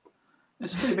tooth.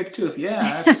 It's a pretty big tooth,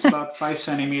 yeah. It's about 5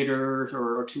 centimeters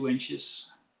or 2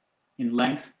 inches in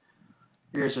length.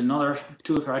 Here's another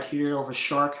tooth right here of a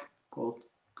shark called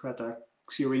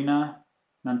Cretaxirina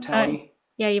nantelli.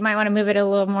 Yeah, you might want to move it a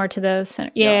little more to the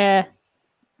center. Yeah,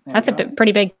 that's a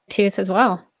pretty big tooth as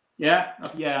well. Yeah,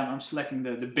 I'm selecting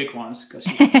the big ones because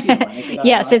you can see them.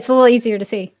 Yes, it's a little easier to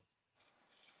see.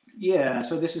 Yeah,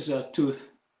 so this is a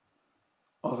tooth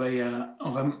of a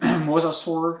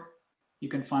mosasaur. You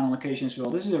can find on occasion as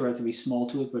well. This is a relatively small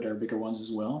tooth, but there are bigger ones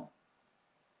as well.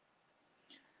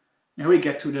 And we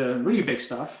get to the really big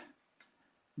stuff.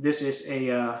 This is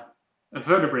a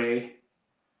vertebrae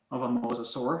of a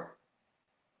mosasaur.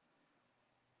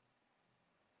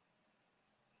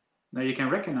 Now you can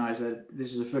recognize that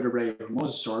this is a vertebrae of a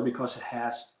mosasaur because it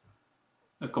has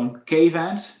a concave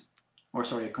end, or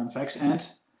sorry, a convex end,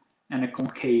 and a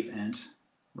concave end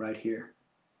right here.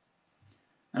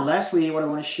 And lastly, what I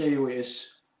want to show you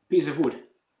is a piece of wood.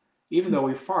 Even though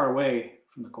we're far away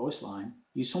from the coastline,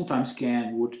 you sometimes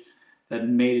scan wood that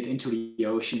made it into the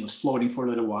ocean, was floating for a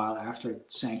little while after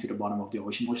it sank to the bottom of the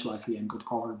ocean, most likely, and got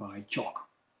covered by chalk.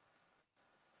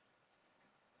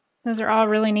 Those are all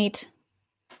really neat.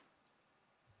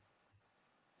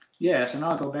 Yeah, so now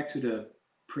I'll go back to the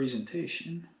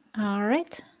presentation. All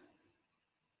right.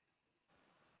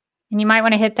 And you might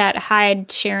want to hit that hide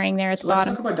sharing there at the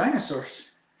bottom. Let's talk about dinosaurs.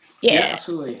 Yeah,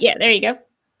 absolutely. Yeah, there you go.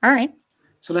 All right.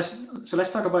 So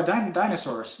let's talk about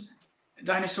dinosaurs.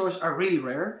 Dinosaurs are really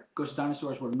rare because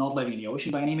dinosaurs were not living in the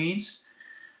ocean by any means.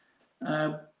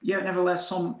 Nevertheless,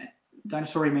 some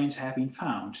dinosaur remains have been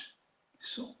found.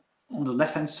 So on the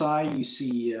left-hand side, you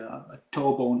see a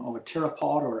toe bone of a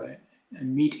theropod or a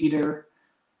meat eater.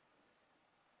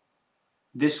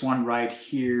 This one right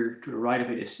here to the right of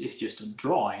it is just a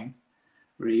drawing,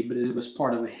 really, but it was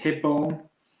part of a hip bone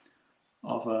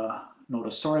of a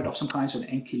nodosaurid of some kind, so an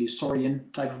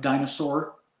ankylosaurian type of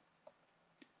dinosaur.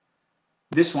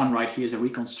 This one right here is a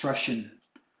reconstruction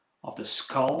of the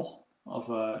skull of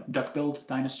a duck-billed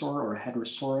dinosaur or a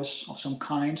hadrosaurus of some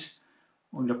kind.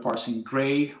 Only the parts in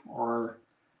gray are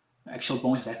actual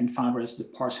bones that have been found, whereas the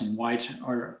parts in white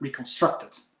are reconstructed.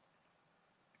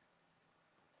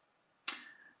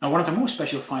 Now, one of the most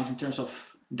special finds in terms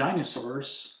of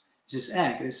dinosaurs is this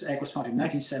egg. This egg was found in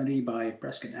 1970 by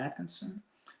Prescott Atkinson.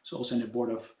 It's also in the Board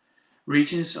of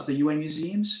Regents of the UN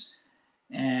Museums.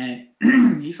 And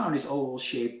he found this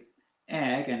oval-shaped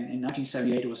egg, and in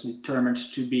 1978 it was determined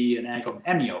to be an egg of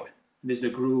amniot. This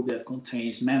is the group that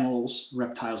contains mammals,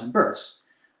 reptiles, and birds.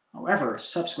 However,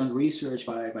 subsequent research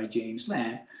by James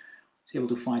Lamb was able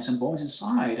to find some bones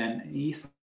inside, and he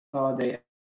thought they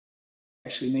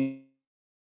actually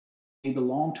may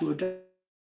belong to a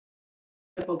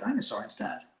double dinosaur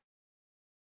instead.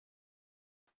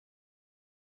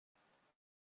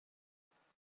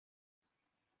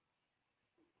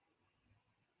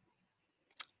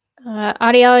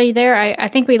 Adiel, are you there? I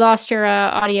think we lost your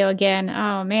audio again.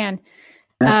 Oh man.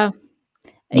 Yeah.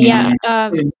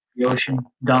 The ocean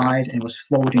died and was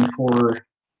floating for a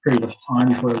period of time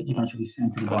before it eventually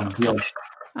sank to the bottom of the ocean.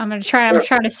 I'm gonna try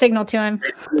to signal to him.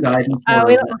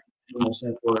 Animals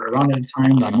that were around at the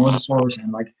time, like mosasaurs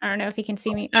and like I don't know if he can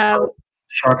see me.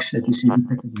 Sharks that you see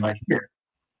depicted right here.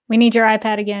 We need your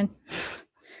iPad again.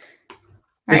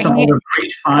 There's some other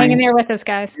great finds. Hang in there with us,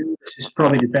 guys. This is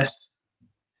probably the best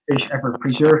fish ever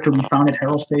preserved to be found at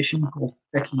Harrell Station, called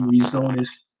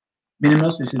Pechirhizotis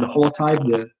minimus. This is the holotype,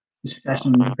 the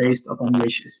specimen based upon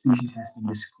which a species has been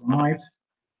described.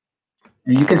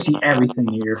 And you can see everything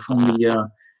here, from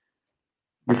the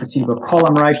vertebral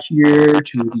column right here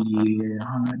to the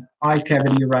eye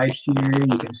cavity right here.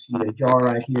 You can see the jaw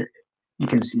right here. You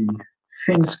can see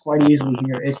fins quite easily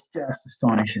here. It's just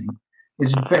astonishing.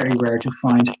 It's very rare to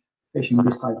find fish in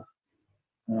this type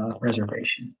of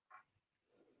preservation.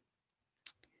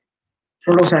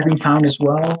 Turtles have been found as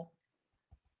well,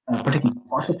 particularly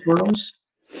fossil turtles.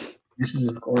 This is,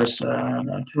 of course,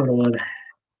 a turtle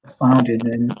found during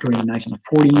the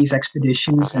 1940s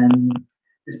expeditions, and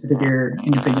this particular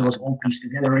individual was all pieced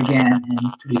together again,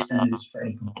 and to the extent it is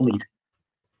very complete.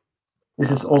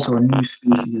 This is also a new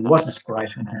species that was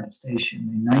described in Harrell Station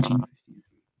in 1953.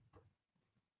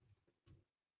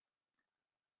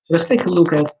 So let's take a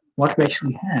look at what we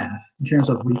actually have in terms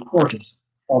of reported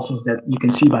fossils that you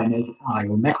can see by naked eye,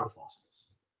 or macrofossils.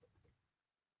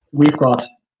 We've got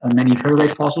many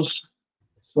vertebrate fossils.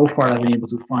 So far, I've been able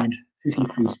to find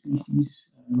 53 species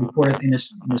reported in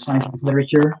the scientific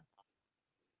literature.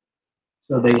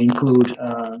 So they include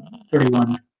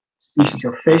 31 species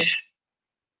of fish.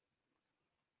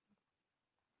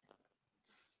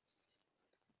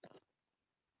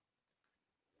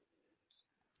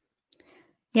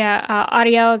 Yeah,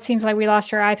 Adiel, it seems like we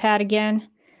lost your iPad again.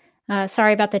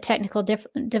 Sorry about the technical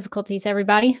difficulties,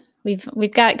 everybody.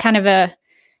 We've got kind of a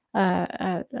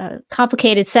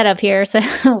complicated setup here. So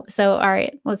all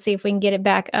right, let's see if we can get it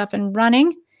back up and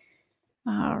running.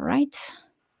 All right.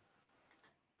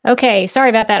 Okay, sorry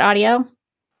about that, Adiel.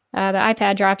 The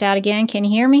iPad dropped out again. Can you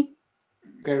hear me?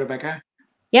 Okay, Rebecca.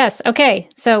 Yes. Okay.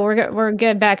 So we're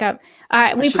good back up.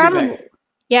 We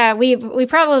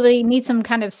probably need some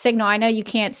kind of signal. I know you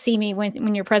can't see me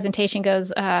when your presentation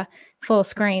goes full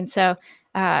screen. So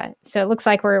it looks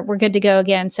like we're good to go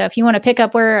again. So if you want to pick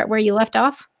up where you left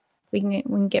off, we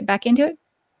can get back into it.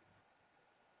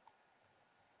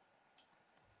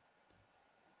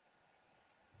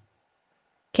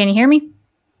 Can you hear me?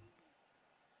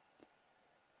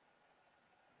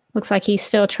 Looks like he's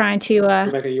still trying to.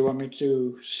 Rebecca, you want me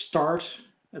to start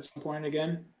at some point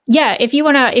again? Yeah, if you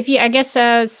want to, I guess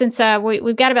since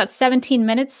we've got about 17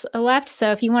 minutes left,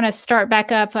 so if you want to start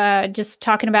back up, just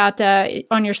talking about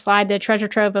on your slide the treasure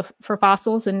trove for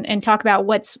fossils, and talk about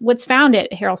what's found at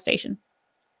Harrell Station.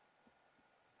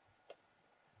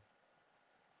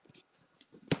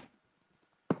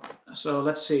 So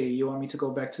let's see. You want me to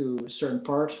go back to a certain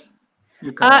part?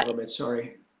 You cut a little bit.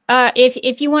 Sorry.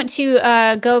 If you want to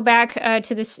go back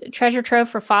to this treasure trove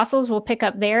for fossils, we'll pick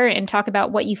up there and talk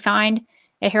about what you find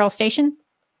at Harrell Station.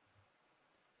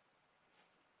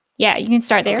 Yeah, you can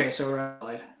start there. Okay, so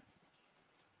right.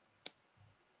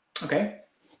 Okay.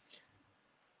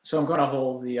 So I'm gonna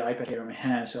hold the iPad here in my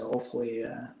hand, so hopefully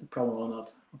the problem will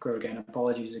not occur again.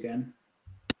 Apologies again.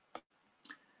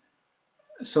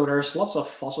 So there's lots of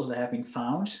fossils that have been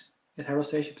found at Harrell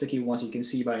Station, particularly ones you can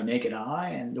see by naked eye,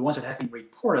 and the ones that have been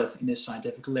reported in this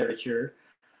scientific literature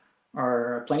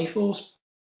are plentiful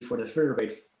for the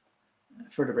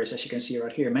vertebrates, as you can see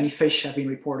right here. Many fish have been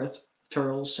reported,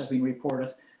 turtles have been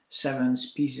reported, 7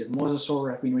 species of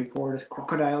mosasaur have been reported,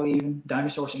 crocodile even,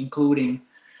 dinosaurs including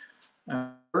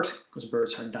bird, because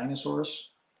birds are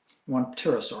dinosaurs, 1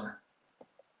 pterosaur.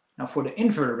 Now for the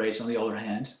invertebrates, on the other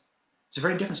hand, it's a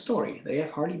very different story. They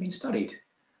have hardly been studied.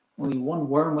 Only one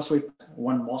worm was reported,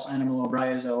 one moss animal, a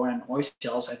bryozoa, and oyster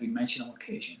shells have been mentioned on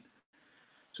occasion.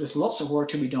 So there's lots of work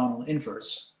to be done on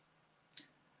inverts.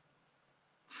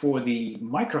 For the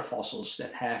microfossils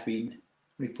that have been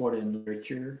reported in the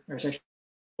literature, there's actually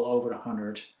over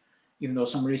 100. Even though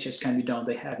some research can be done,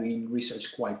 they have been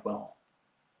researched quite well.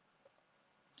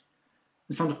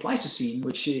 And from the Pleistocene,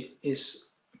 which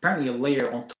is apparently a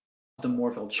layer on top of the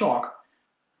Morville chalk,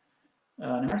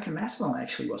 an American mastodon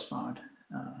actually was found.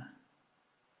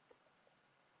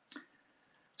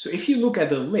 So if you look at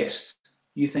the list,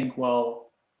 you think,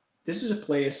 well, this is a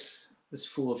place that's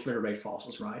full of vertebrate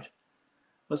fossils, right?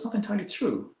 But it's not entirely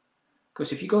true.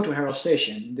 Because if you go to Harrell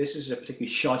Station, this is a particular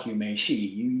shot you may see.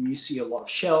 You see a lot of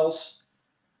shells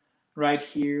right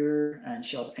here, and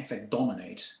shells in fact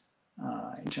dominate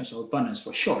in terms of abundance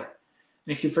for sure.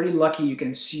 And if you're very lucky, you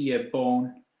can see a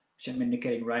bone, which I'm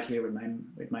indicating right here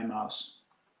with my mouse.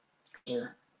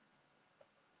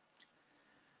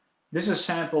 This is a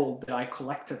sample that I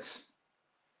collected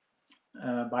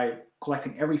by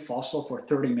collecting every fossil for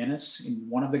 30 minutes in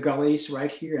one of the gullies right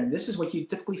here. And this is what you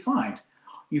typically find.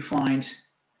 You find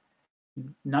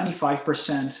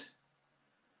 95%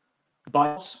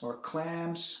 bivalves or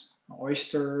clams,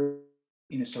 oyster,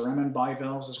 salmon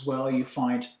bivalves as well. You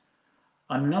find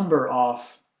a number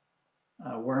of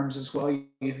worms as well.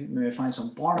 You may find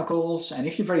some barnacles, and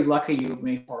if you're very lucky, you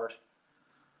may find part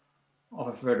of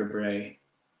a vertebrae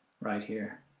right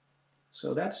here.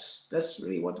 So that's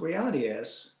really what reality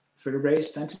is.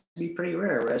 Vertebrates tend to be pretty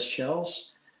rare, whereas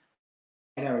shells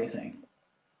and everything.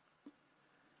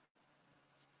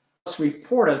 What's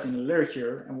reported in the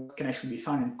literature and what can actually be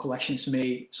found in collections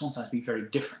may sometimes be very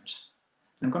different.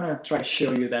 I'm going to try to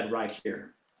show you that right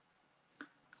here.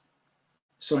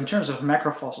 So in terms of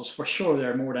macrofossils, for sure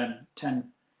there are more than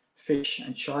 10 fish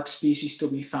and shark species to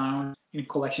be found in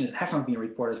collections that have not been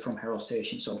reported from Harrell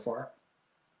Station so far.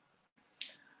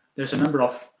 There's a number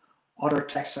of other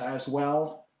taxa as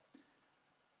well.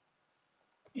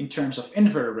 In terms of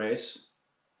invertebrates,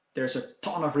 there's a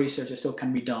ton of research that still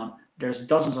can be done. There's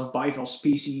dozens of bivalve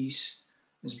species.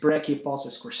 There's brachiopods,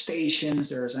 there's crustaceans,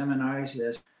 there's ammonites,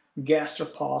 there's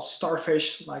gastropods,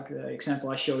 starfish, like the example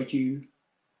I showed you,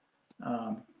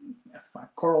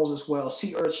 corals as well,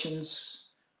 sea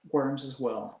urchins, worms as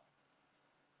well.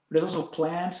 There's also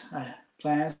plants.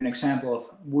 An example of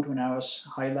wood when I was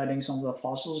highlighting some of the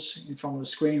fossils in front of the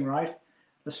screen, right?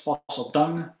 There's fossil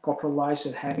dung, coprolites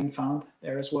that have been found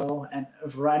there as well, and a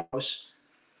variety of those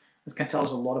that can tell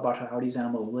us a lot about how these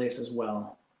animals lived as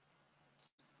well.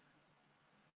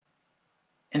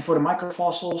 And for the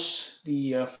microfossils,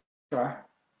 the that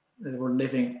were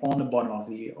living on the bottom of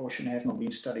the ocean have not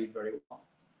been studied very well.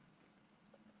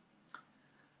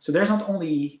 So there's not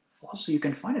only fossils you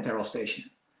can find at Harrell Station.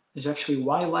 There's actually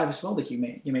wildlife as well that you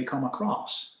may come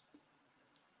across.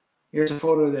 Here's a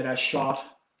photo that I shot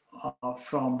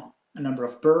from a number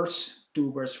of birds.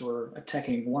 2 birds were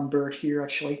attacking 1 bird here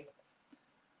actually.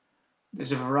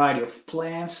 There's a variety of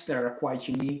plants that are quite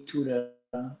unique to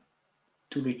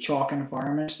the chalk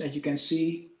environments that you can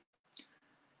see.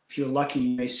 If you're lucky,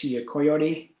 you may see a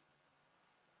coyote.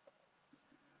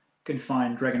 You can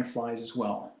find dragonflies as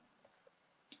well.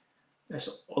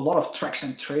 There's a lot of tracks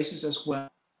and traces as well,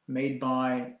 made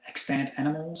by extant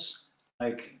animals.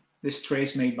 Like this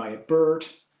trace made by a bird.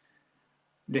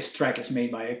 This track is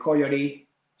made by a coyote.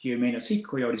 You may not see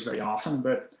coyotes very often,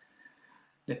 but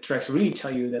the tracks really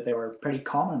tell you that they were pretty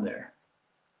common there.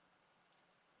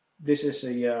 This is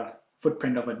a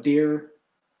footprint of a deer.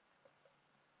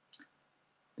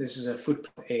 This is a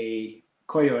footprint of a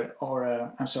coyote, or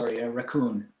a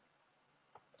raccoon.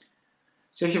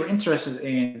 So if you're interested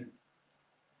in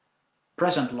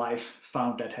present life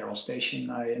found at Harrell Station,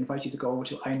 I invite you to go over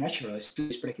to iNaturalist,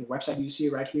 this particular website you see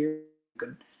right here.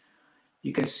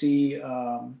 You can see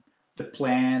the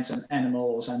plants and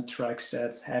animals and tracks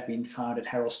that have been found at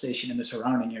Harrell Station and the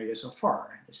surrounding area so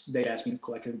far. This data has been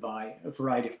collected by a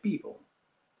variety of people.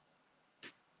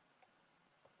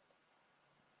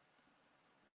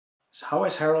 So how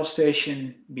has Harrell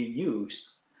Station been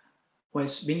used? Well,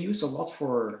 it's been used a lot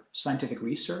for scientific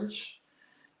research.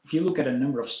 If you look at a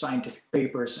number of scientific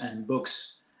papers and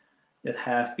books that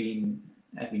have been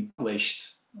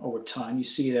published over time, you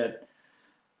see that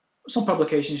some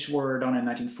publications were done in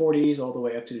the 1940s all the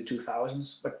way up to the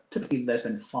 2000s, but typically less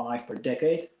than 5 per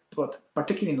decade. But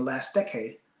particularly in the last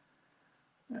decade,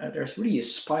 there's really a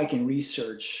spike in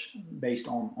research based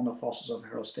on the fossils of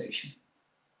Harrell Station.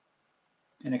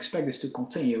 And expect this to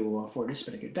continue for this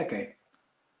particular decade.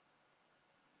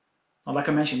 Like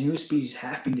I mentioned, new species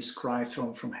have been described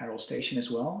from Harrell Station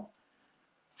as well.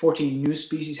 14 new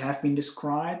species have been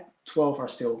described. 12 are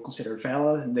still considered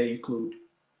valid, and they include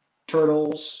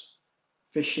turtles,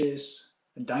 fishes,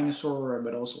 a dinosaur,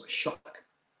 but also a shark.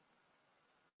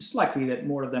 It's likely that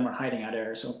more of them are hiding out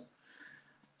there, so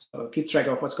keep track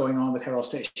of what's going on with Harrell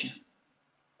Station.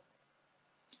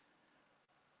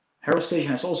 Harrell Station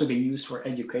has also been used for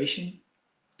education.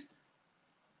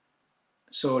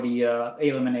 So the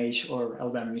ALMNH, or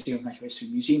Alabama Museum of Natural History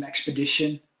Museum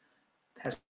Expedition,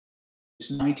 has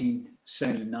since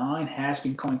 1979, has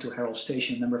been coming to Harrell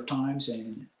Station a number of times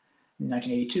in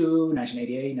 1982,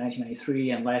 1988,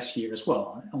 1993, and last year as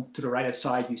well. And to the right-hand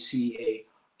side, you see a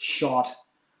shot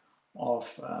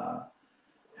of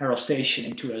Harrell Station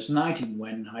in 2019,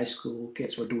 when high school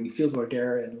kids were doing fieldwork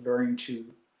there and learning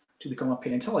to become a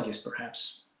paleontologist,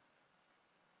 perhaps.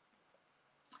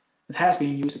 It has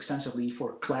been used extensively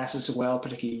for classes as well,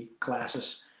 particularly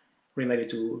classes related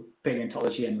to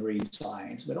paleontology and marine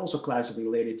science, but also classes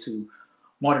related to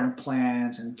modern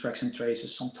plants and tracks and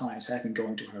traces sometimes have been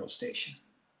going to Harrell Station.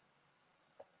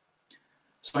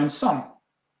 So in sum,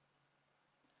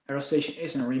 Harrell Station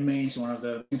is and remains one of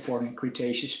the important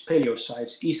Cretaceous paleo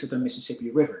sites east of the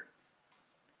Mississippi River.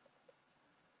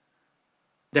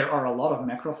 There are a lot of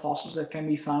macrofossils that can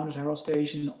be found at Harrell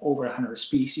Station, over 100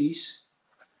 species.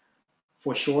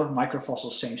 For sure,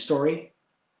 microfossils, same story.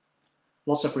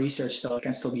 Lots of research that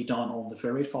can still be done on the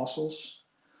vertebrate fossils,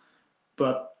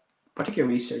 but particular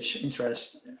research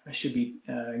interest should be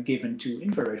given to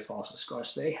invertebrate fossils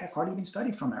because they have hardly been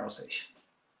studied from Harrell Station.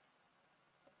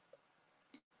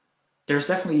 There's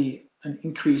definitely an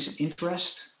increase in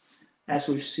interest, as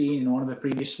we've seen in one of the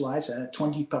previous slides,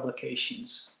 20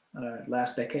 publications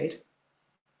last decade,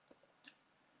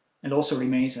 and also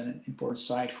remains an important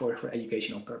site for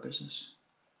educational purposes.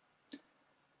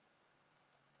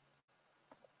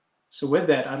 So with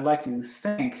that, I'd like to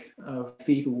thank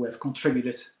people who have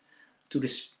contributed to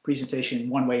this presentation in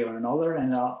one way or another,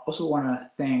 and I also want to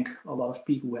thank a lot of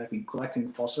people who have been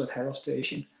collecting fossils at Harrell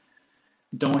Station,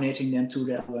 donating them to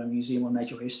the Alabama Museum of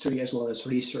Natural History, as well as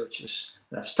researchers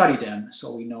that have studied them,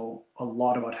 so we know a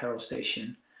lot about Harrell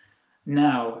Station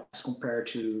now as compared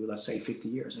to, let's say, 50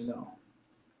 years ago.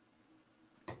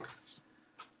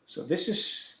 So this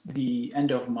is the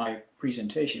end of my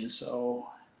presentation.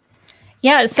 So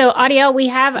yeah, so Adiel, we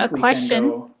have a question. We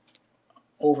can go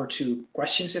over to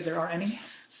questions if there are any.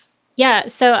 Yeah,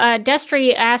 so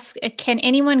Destry asks, can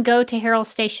anyone go to Harrell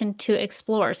Station to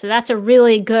explore? So that's a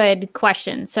really good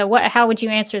question. So how would you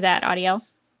answer that, Adiel?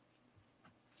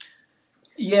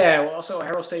 Yeah, well, so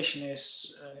Harrell Station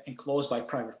is enclosed by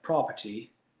private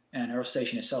property, and Harrell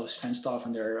Station itself is fenced off,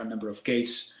 and there are a number of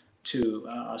gates too.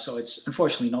 So it's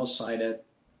unfortunately not a site that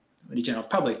the general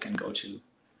public can go to.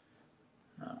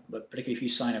 But particularly if you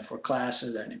sign up for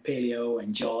classes that in paleo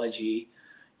and geology,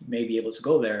 you may be able to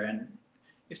go there. And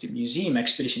if the museum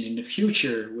expedition in the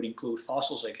future would include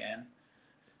fossils again,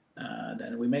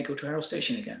 then we may go to Harrell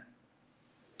Station again.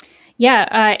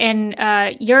 Yeah, and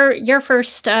your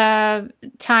first time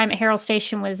at Harrell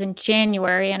Station was in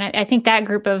January, and I think that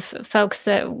group of folks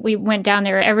that we went down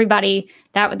there, everybody,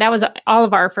 that was all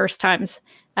of our first times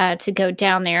to go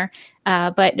down there.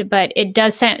 But it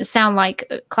does sound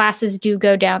like classes do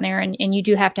go down there, and you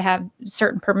do have to have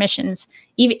certain permissions.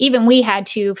 Even we had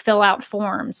to fill out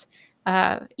forms,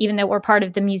 even though we're part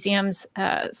of the museum's,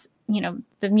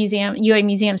 the museum, UA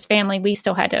Museum's family, we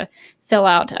still had to fill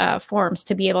out forms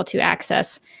to be able to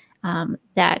access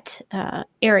that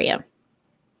area.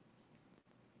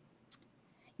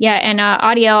 Yeah, and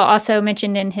Adiel also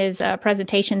mentioned in his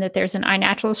presentation that there's an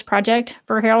iNaturalist project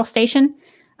for Harrell Station.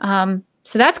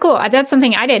 So that's cool. That's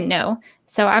something I didn't know.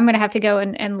 So I'm going to have to go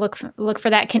and look for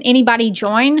that. Can anybody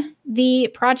join the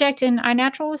project in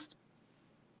iNaturalist?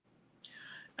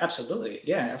 Absolutely.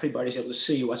 Yeah, everybody's able to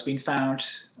see what's being found.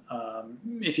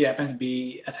 If you happen to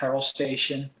be at Harrell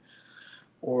Station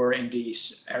or in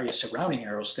these areas surrounding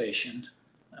Harrell Station,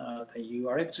 then you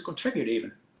are able to contribute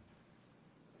even.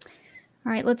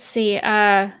 All right, let's see.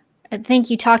 I think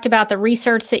you talked about the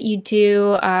research that you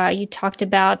do. You talked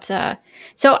about,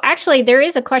 so actually there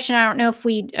is a question, I don't know if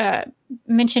we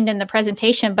mentioned in the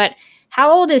presentation, but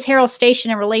how old is Harrell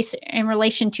Station in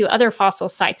relation to other fossil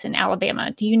sites in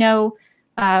Alabama? Do you know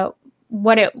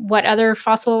what other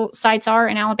fossil sites are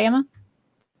in Alabama?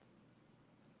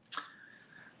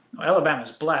 Well, Alabama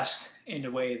is blessed in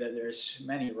the way that there's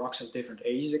many rocks of different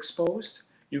ages exposed.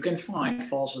 You can find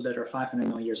fossils that are 500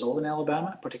 million years old in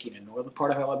Alabama, particularly in the northern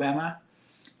part of Alabama.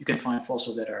 You can find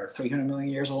fossils that are 300 million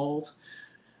years old.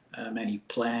 Many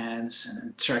plants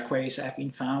and trackways have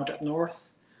been found up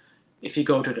north. If you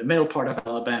go to the middle part of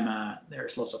Alabama,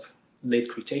 there's lots of late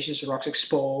Cretaceous rocks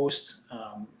exposed,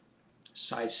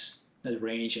 sites that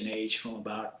range in age from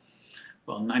about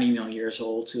well, 90 million years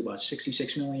old to about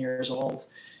 66 million years old.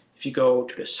 If you go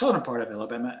to the southern part of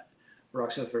Alabama,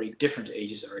 rocks of very different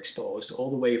ages are exposed, all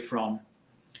the way from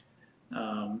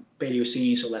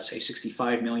Paleocene, so let's say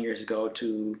 65 million years ago,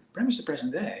 to pretty much the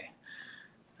present day.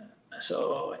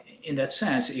 So in that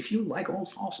sense, if you like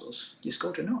old fossils, just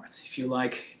go to the north. If you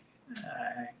like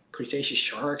Cretaceous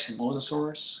sharks and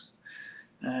mosasaurs,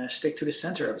 stick to the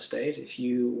center of the state. If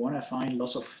you want to find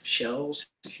lots of shells,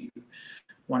 if you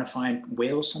want to find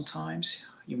whales sometimes,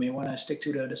 you may want to stick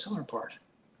to the southern part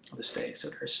of the state. So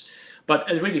but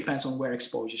it really depends on where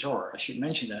exposures are. I should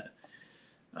mention that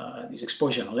these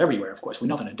exposures are not everywhere. Of course, we're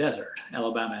not in a desert.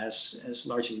 Alabama has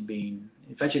largely been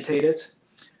vegetated,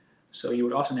 so you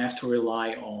would often have to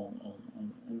rely on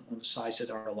the sites that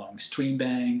are along stream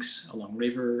banks, along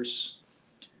rivers,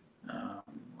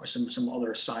 or some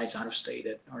other sites out of state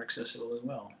that are accessible as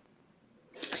well.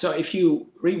 So if you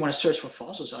really want to search for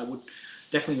fossils, I would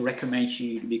definitely recommend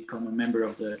you to become a member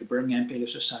of the Birmingham Paleo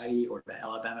Society or the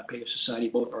Alabama Paleo Society.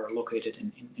 Both are located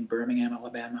in Birmingham,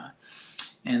 Alabama.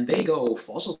 And they go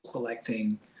fossil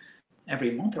collecting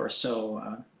every month or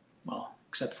so, well,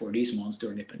 except for these months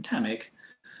during the pandemic.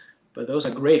 But those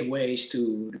are great ways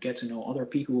to get to know other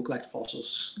people who collect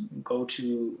fossils, go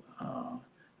to a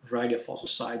variety of fossil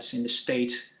sites in the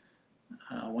state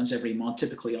once every month,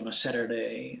 typically on a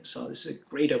Saturday. So this is a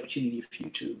great opportunity for you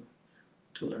to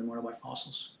learn more about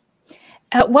fossils.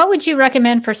 What would you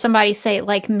recommend for somebody, say,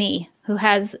 like me, who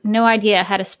has no idea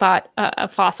how to spot a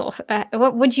fossil?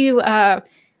 What would your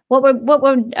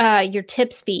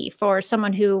tips be for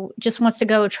someone who just wants to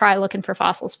go try looking for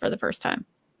fossils for the first time?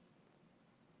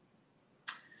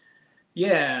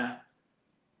 Yeah.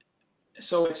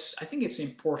 So I think it's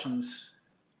important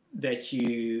that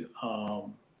you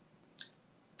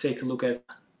take a look at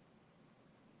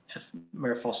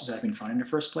where fossils have been found in the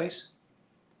first place.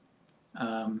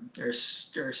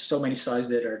 There's so many sites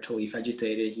that are totally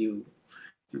vegetated. You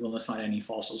will not find any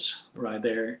fossils right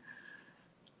there.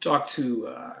 Talk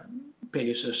to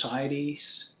paleo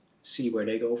societies, see where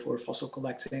they go for fossil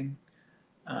collecting.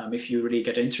 If you really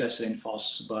get interested in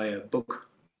fossils, buy a book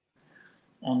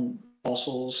on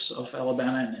fossils of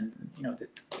Alabama, and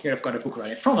here I've got a book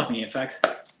right in front of me, in fact,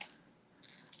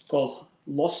 called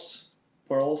Lost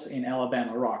World in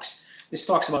Alabama Rocks. This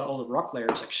talks about all the rock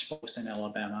layers exposed in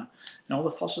Alabama and all the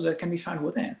fossils that can be found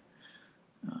within.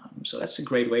 So that's a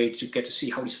great way to get to see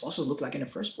how these fossils look like in the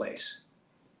first place.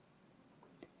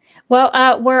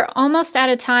 Well, we're almost out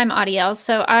of time, Adiel,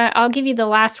 so I'll give you the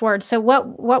last word. So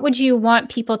what would you want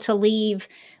people to leave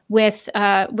with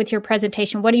your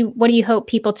presentation? What do you hope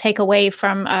people take away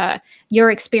from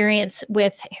your experience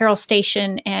with Harrell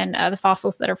Station and the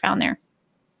fossils that are found there?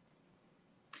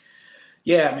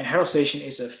 Yeah, I mean, Harrell Station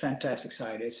is a fantastic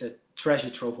site. It's a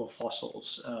treasure trove of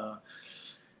fossils.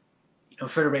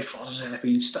 Vertebrate fossils have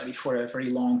been studied for a very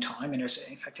long time, and there's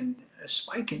in fact a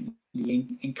spike in the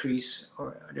increase,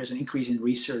 or there's an increase in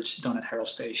research done at Harrell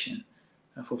Station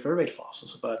for vertebrate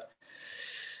fossils. But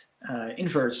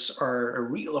inverts are a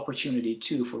real opportunity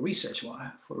too for research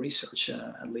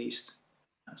at least.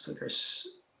 So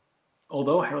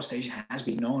although Harrell Station has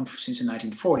been known since the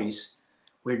 1940s,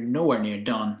 we're nowhere near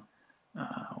done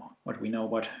what we know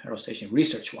about Harrell Station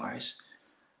research-wise.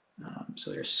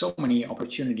 So there's so many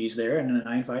opportunities there, and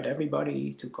I invite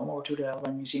everybody to come over to the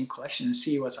Alabama Museum collection and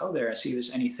see what's out there, and see if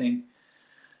there's anything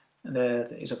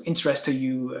that is of interest to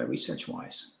you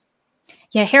research-wise.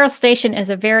 Yeah, Harrell Station is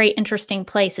a very interesting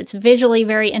place. It's visually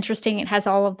very interesting. It has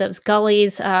all of those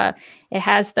gullies. It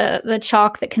has the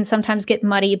chalk that can sometimes get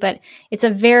muddy, but it's a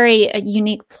very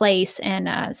unique place.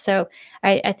 And so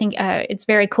I think it's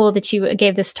very cool that you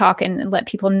gave this talk and let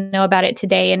people know about it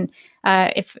today. And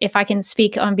if I can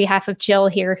speak on behalf of Jill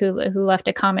here, who left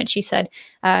a comment, she said,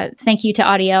 thank you to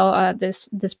Adiel.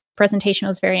 This presentation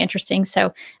was very interesting.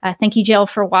 So thank you, Jill,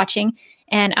 for watching.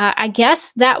 And I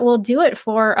guess that will do it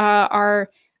for our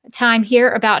time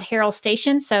here about Harrell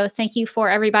Station. So thank you for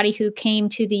everybody who came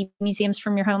to the Museums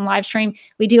from Your Home live stream.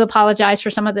 We do apologize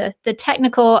for some of the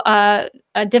technical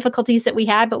difficulties that we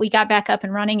had, but we got back up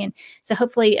and running. And so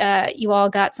hopefully you all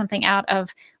got something out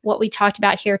of what we talked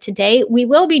about here today. We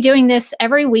will be doing this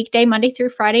every weekday, Monday through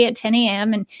Friday at 10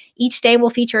 a.m. And each day will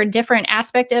feature a different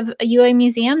aspect of a UA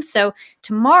museum. So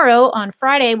tomorrow on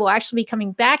Friday, we'll actually be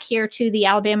coming back here to the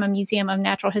Alabama Museum of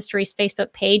Natural History's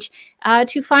Facebook page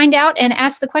to find out and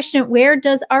ask the question, where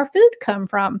does our food come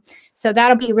from? So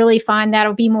that'll be really fun.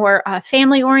 That'll be more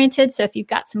family oriented. So if you've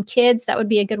got some kids, that would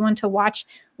be a good one to watch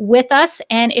with us.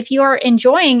 And if you are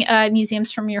enjoying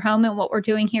Museums from Your Home and what we're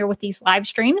doing here with these live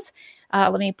streams,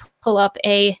 let me pull up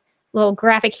a little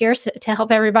graphic here to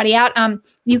help everybody out.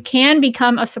 You can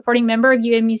become a supporting member of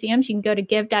UA Museums. You can go to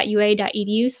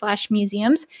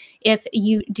give.ua.edu/museums if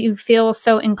you do feel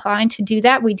so inclined to do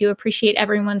that. We do appreciate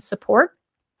everyone's support.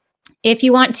 If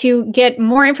you want to get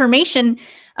more information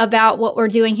about what we're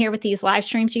doing here with these live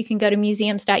streams, you can go to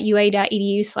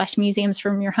museums.ua.edu/museums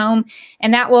from your home,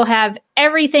 and that will have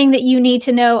everything that you need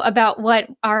to know about what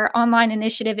our online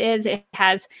initiative is. It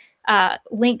has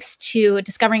links to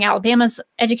Discovering Alabama's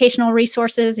educational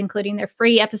resources, including their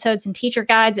free episodes and teacher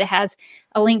guides. It has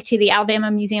a link to the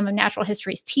Alabama Museum of Natural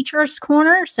History's Teachers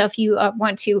Corner. So if you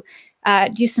want to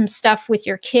do some stuff with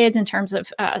your kids in terms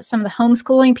of some of the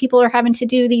homeschooling people are having to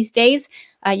do these days,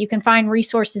 you can find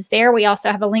resources there. We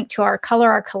also have a link to our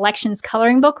Color Our Collections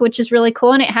coloring book, which is really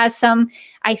cool. And it has some,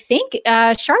 I think,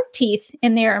 shark teeth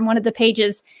in there in one of the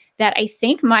pages that I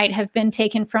think might have been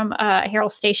taken from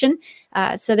Harrell Station.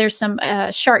 So there's some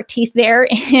shark teeth there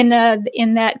in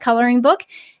that coloring book.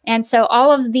 And so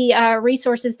all of the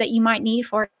resources that you might need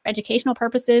for educational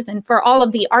purposes and for all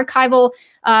of the archival,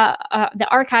 the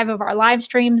archive of our live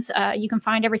streams, you can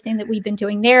find everything that we've been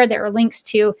doing there. There are links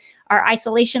to our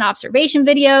isolation observation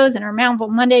videos and our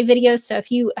Mountainville Monday videos. So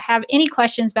if you have any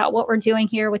questions about what we're doing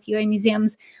here with UA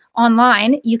Museums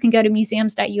online, you can go to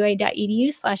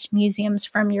museums.ua.edu/museums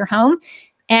from your home.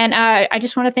 And I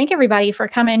just want to thank everybody for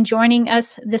coming and joining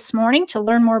us this morning to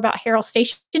learn more about Harrell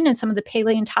Station and some of the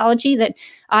paleontology that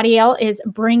Adiel is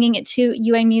bringing it to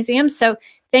UA Museums. So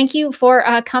thank you for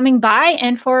coming by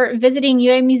and for visiting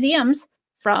UA Museums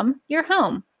from your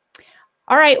home.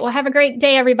 All right. Well, have a great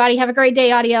day, everybody. Have a great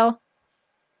day, Adiel.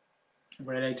 Have a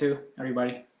great day too,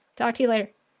 everybody. Talk to you later.